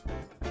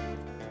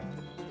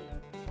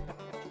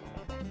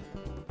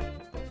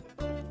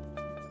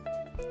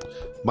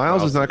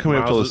 Miles is not coming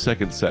up till the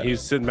second set.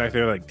 He's sitting back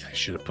there like, I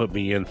should have put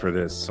me in for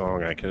this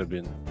song. I could have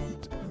been.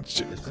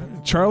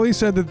 Charlie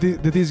said that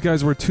that these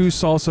guys were too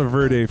salsa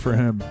verde for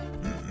him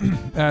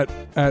at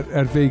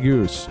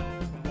Vegas.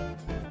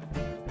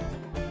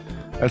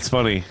 That's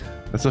funny.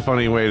 That's a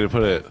funny way to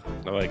put it.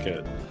 I like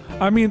it.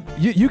 I mean,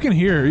 you can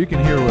hear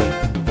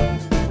what.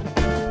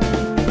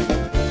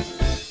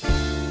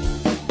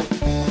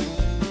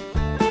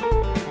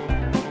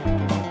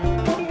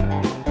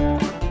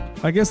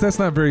 I guess that's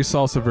not very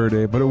salsa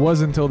verde, but it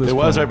was until this. It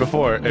was right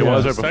before. It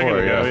was right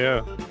before.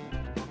 Yeah.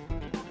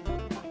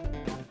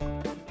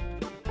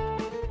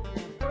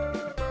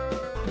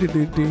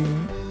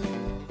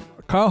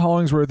 Kyle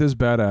Hollingsworth is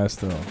badass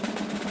though.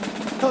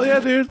 Hell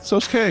yeah, dude.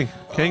 So's Kang.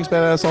 Kang's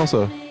badass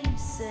also.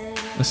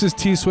 This is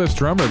T Swift's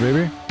drummer,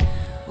 baby.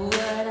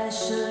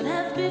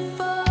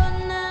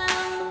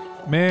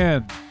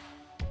 Man,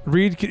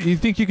 Reed, you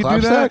think you could do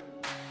that?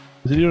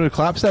 Is he doing a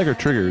clap stack or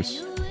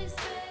triggers?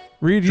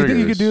 Reed, you think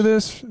you could do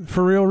this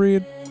for real,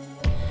 Reed?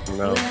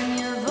 No.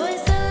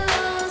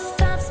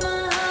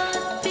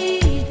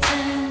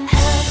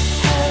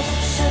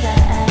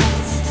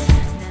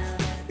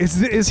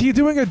 Is he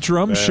doing a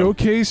drum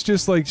showcase,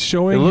 just like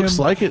showing him? It looks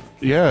like it.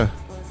 Yeah.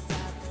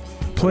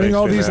 Playing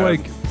all these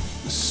like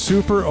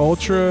super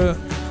ultra.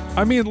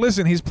 I mean,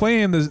 listen, he's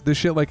playing the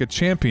shit like a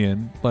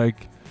champion.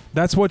 Like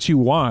that's what you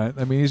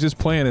want. I mean, he's just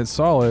playing it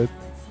solid.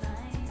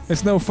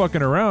 It's no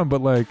fucking around,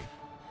 but like.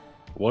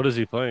 What is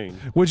he playing?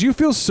 Would you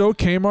feel so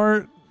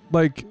Kmart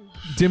like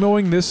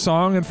demoing this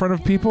song in front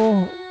of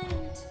people?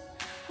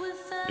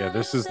 Yeah,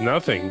 this is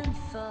nothing.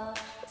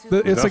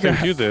 It's nothing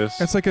like to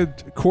this. It's like a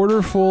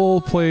quarter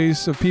full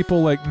place of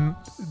people like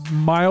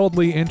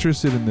mildly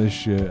interested in this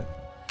shit.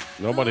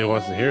 Nobody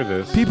wants to hear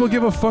this. People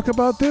give a fuck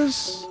about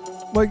this?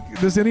 Like,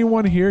 does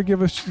anyone here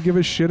give a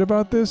shit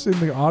about this in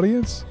the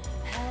audience?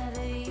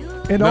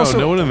 And no, also,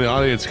 no one in the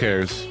audience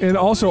cares. And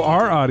also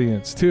our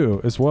audience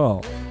too, as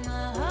well.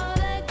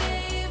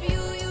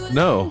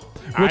 No,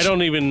 I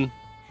don't even.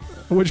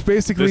 Which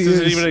basically this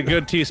isn't even a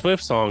good T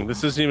Swift song.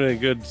 This isn't even a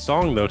good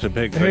song though to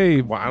pick. Hey,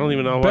 I don't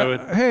even know why. I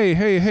would...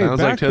 Hey!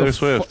 Sounds like Taylor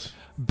Swift.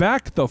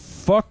 Back the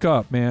fuck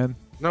up, man.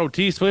 No,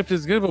 T Swift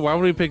is good, but why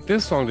would we pick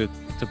this song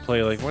to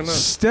play? Like, why not?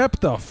 Step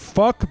the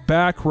fuck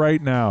back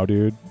right now,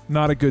 dude.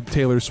 Not a good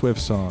Taylor Swift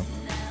song.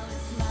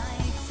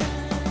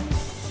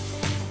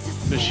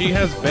 But she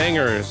has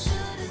bangers.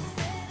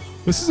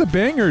 This is a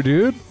banger,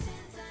 dude.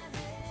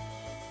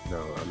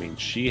 No, I mean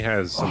she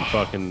has some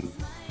fucking.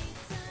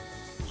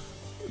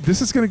 This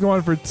is gonna go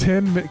on for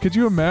 10 minutes. Could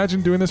you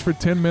imagine doing this for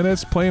 10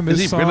 minutes, playing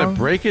this song? Is he gonna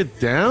break it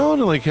down?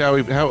 Like how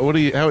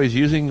he's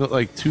using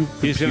like two?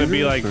 He's gonna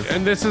be like,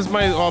 and this is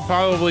my. I'll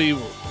probably.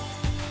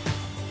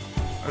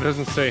 It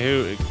doesn't say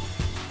who.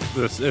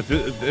 This if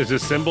it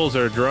cymbals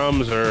or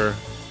drums or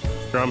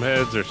drum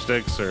heads or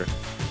sticks or.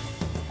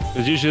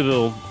 Because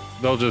usually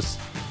they'll just.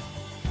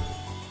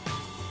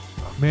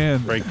 Man,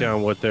 break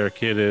down what their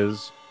kit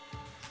is.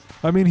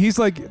 I mean, he's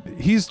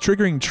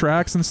triggering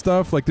tracks and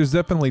stuff. Like, there's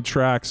definitely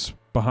tracks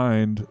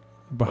behind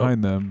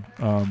them.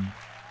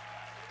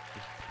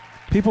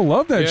 People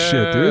love that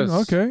shit, dude.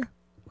 Okay,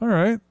 all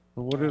right.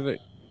 What are they?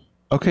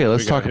 Okay,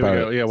 let's talk about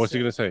it. Yeah, what's he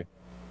gonna say?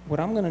 What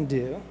I'm gonna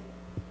do,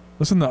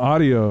 Listen to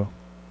audio.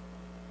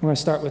 I'm gonna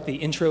start with the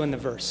intro and the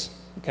verse.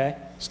 Okay.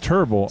 It's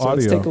terrible So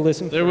audio. let's take a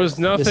listen. There was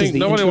nothing.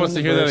 Nobody wants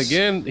to hear that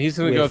again. He's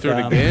gonna go through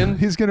it again.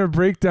 He's gonna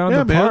break down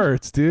the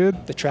parts,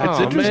 dude. The track.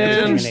 Oh,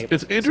 man.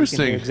 It's interesting.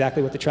 So you can hear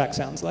exactly what the track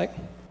sounds like.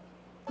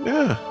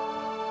 Yeah.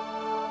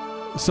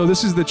 So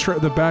this is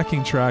the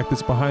backing track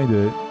that's behind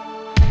it.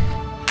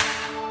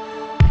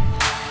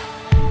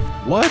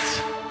 What?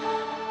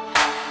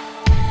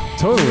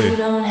 Totally. You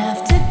don't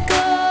have to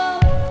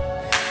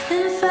go.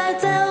 In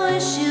fact, I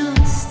wish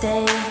you'd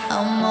stay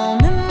a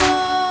moment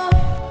more.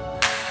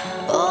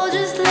 Oh,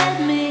 just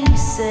let me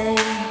say.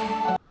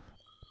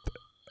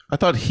 I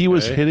thought he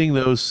was hitting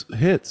those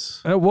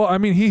hits. Well, I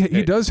mean,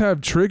 he does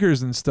have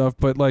triggers and stuff,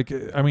 but like,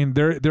 I mean,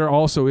 there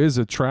also is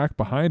a track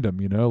behind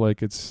him. You know,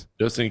 like it's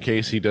just in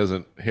case he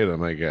doesn't hit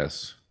him, I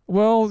guess.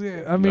 Well,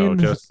 I mean,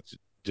 no,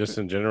 just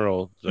in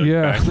general.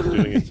 Yeah.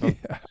 Doing it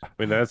Yeah. I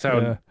mean, that's how.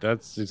 Yeah.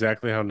 That's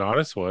exactly how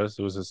Nodus was.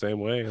 It was the same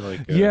way.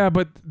 Like. Yeah,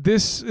 but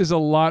this is a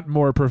lot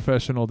more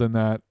professional than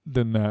that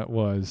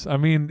was. I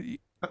mean,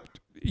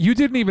 you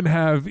didn't even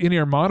have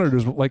in-ear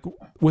monitors like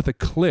with a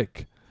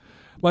click.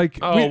 Like,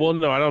 well,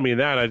 no, I don't mean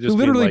that. I just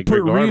literally mean, like,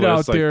 put Reed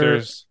out like,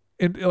 there,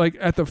 like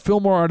at the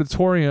Fillmore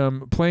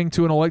Auditorium, playing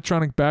to an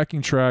electronic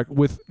backing track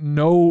with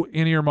no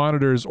in-ear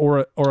monitors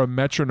or a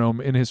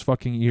metronome in his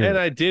fucking ear. And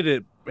I did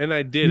it. And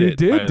I did you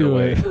it. You did do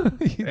it.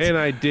 And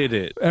I did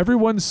it.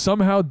 Everyone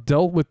somehow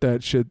dealt with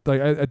that shit. Like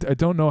I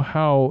don't know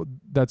how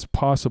that's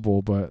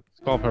possible, but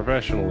it's called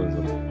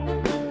professionalism.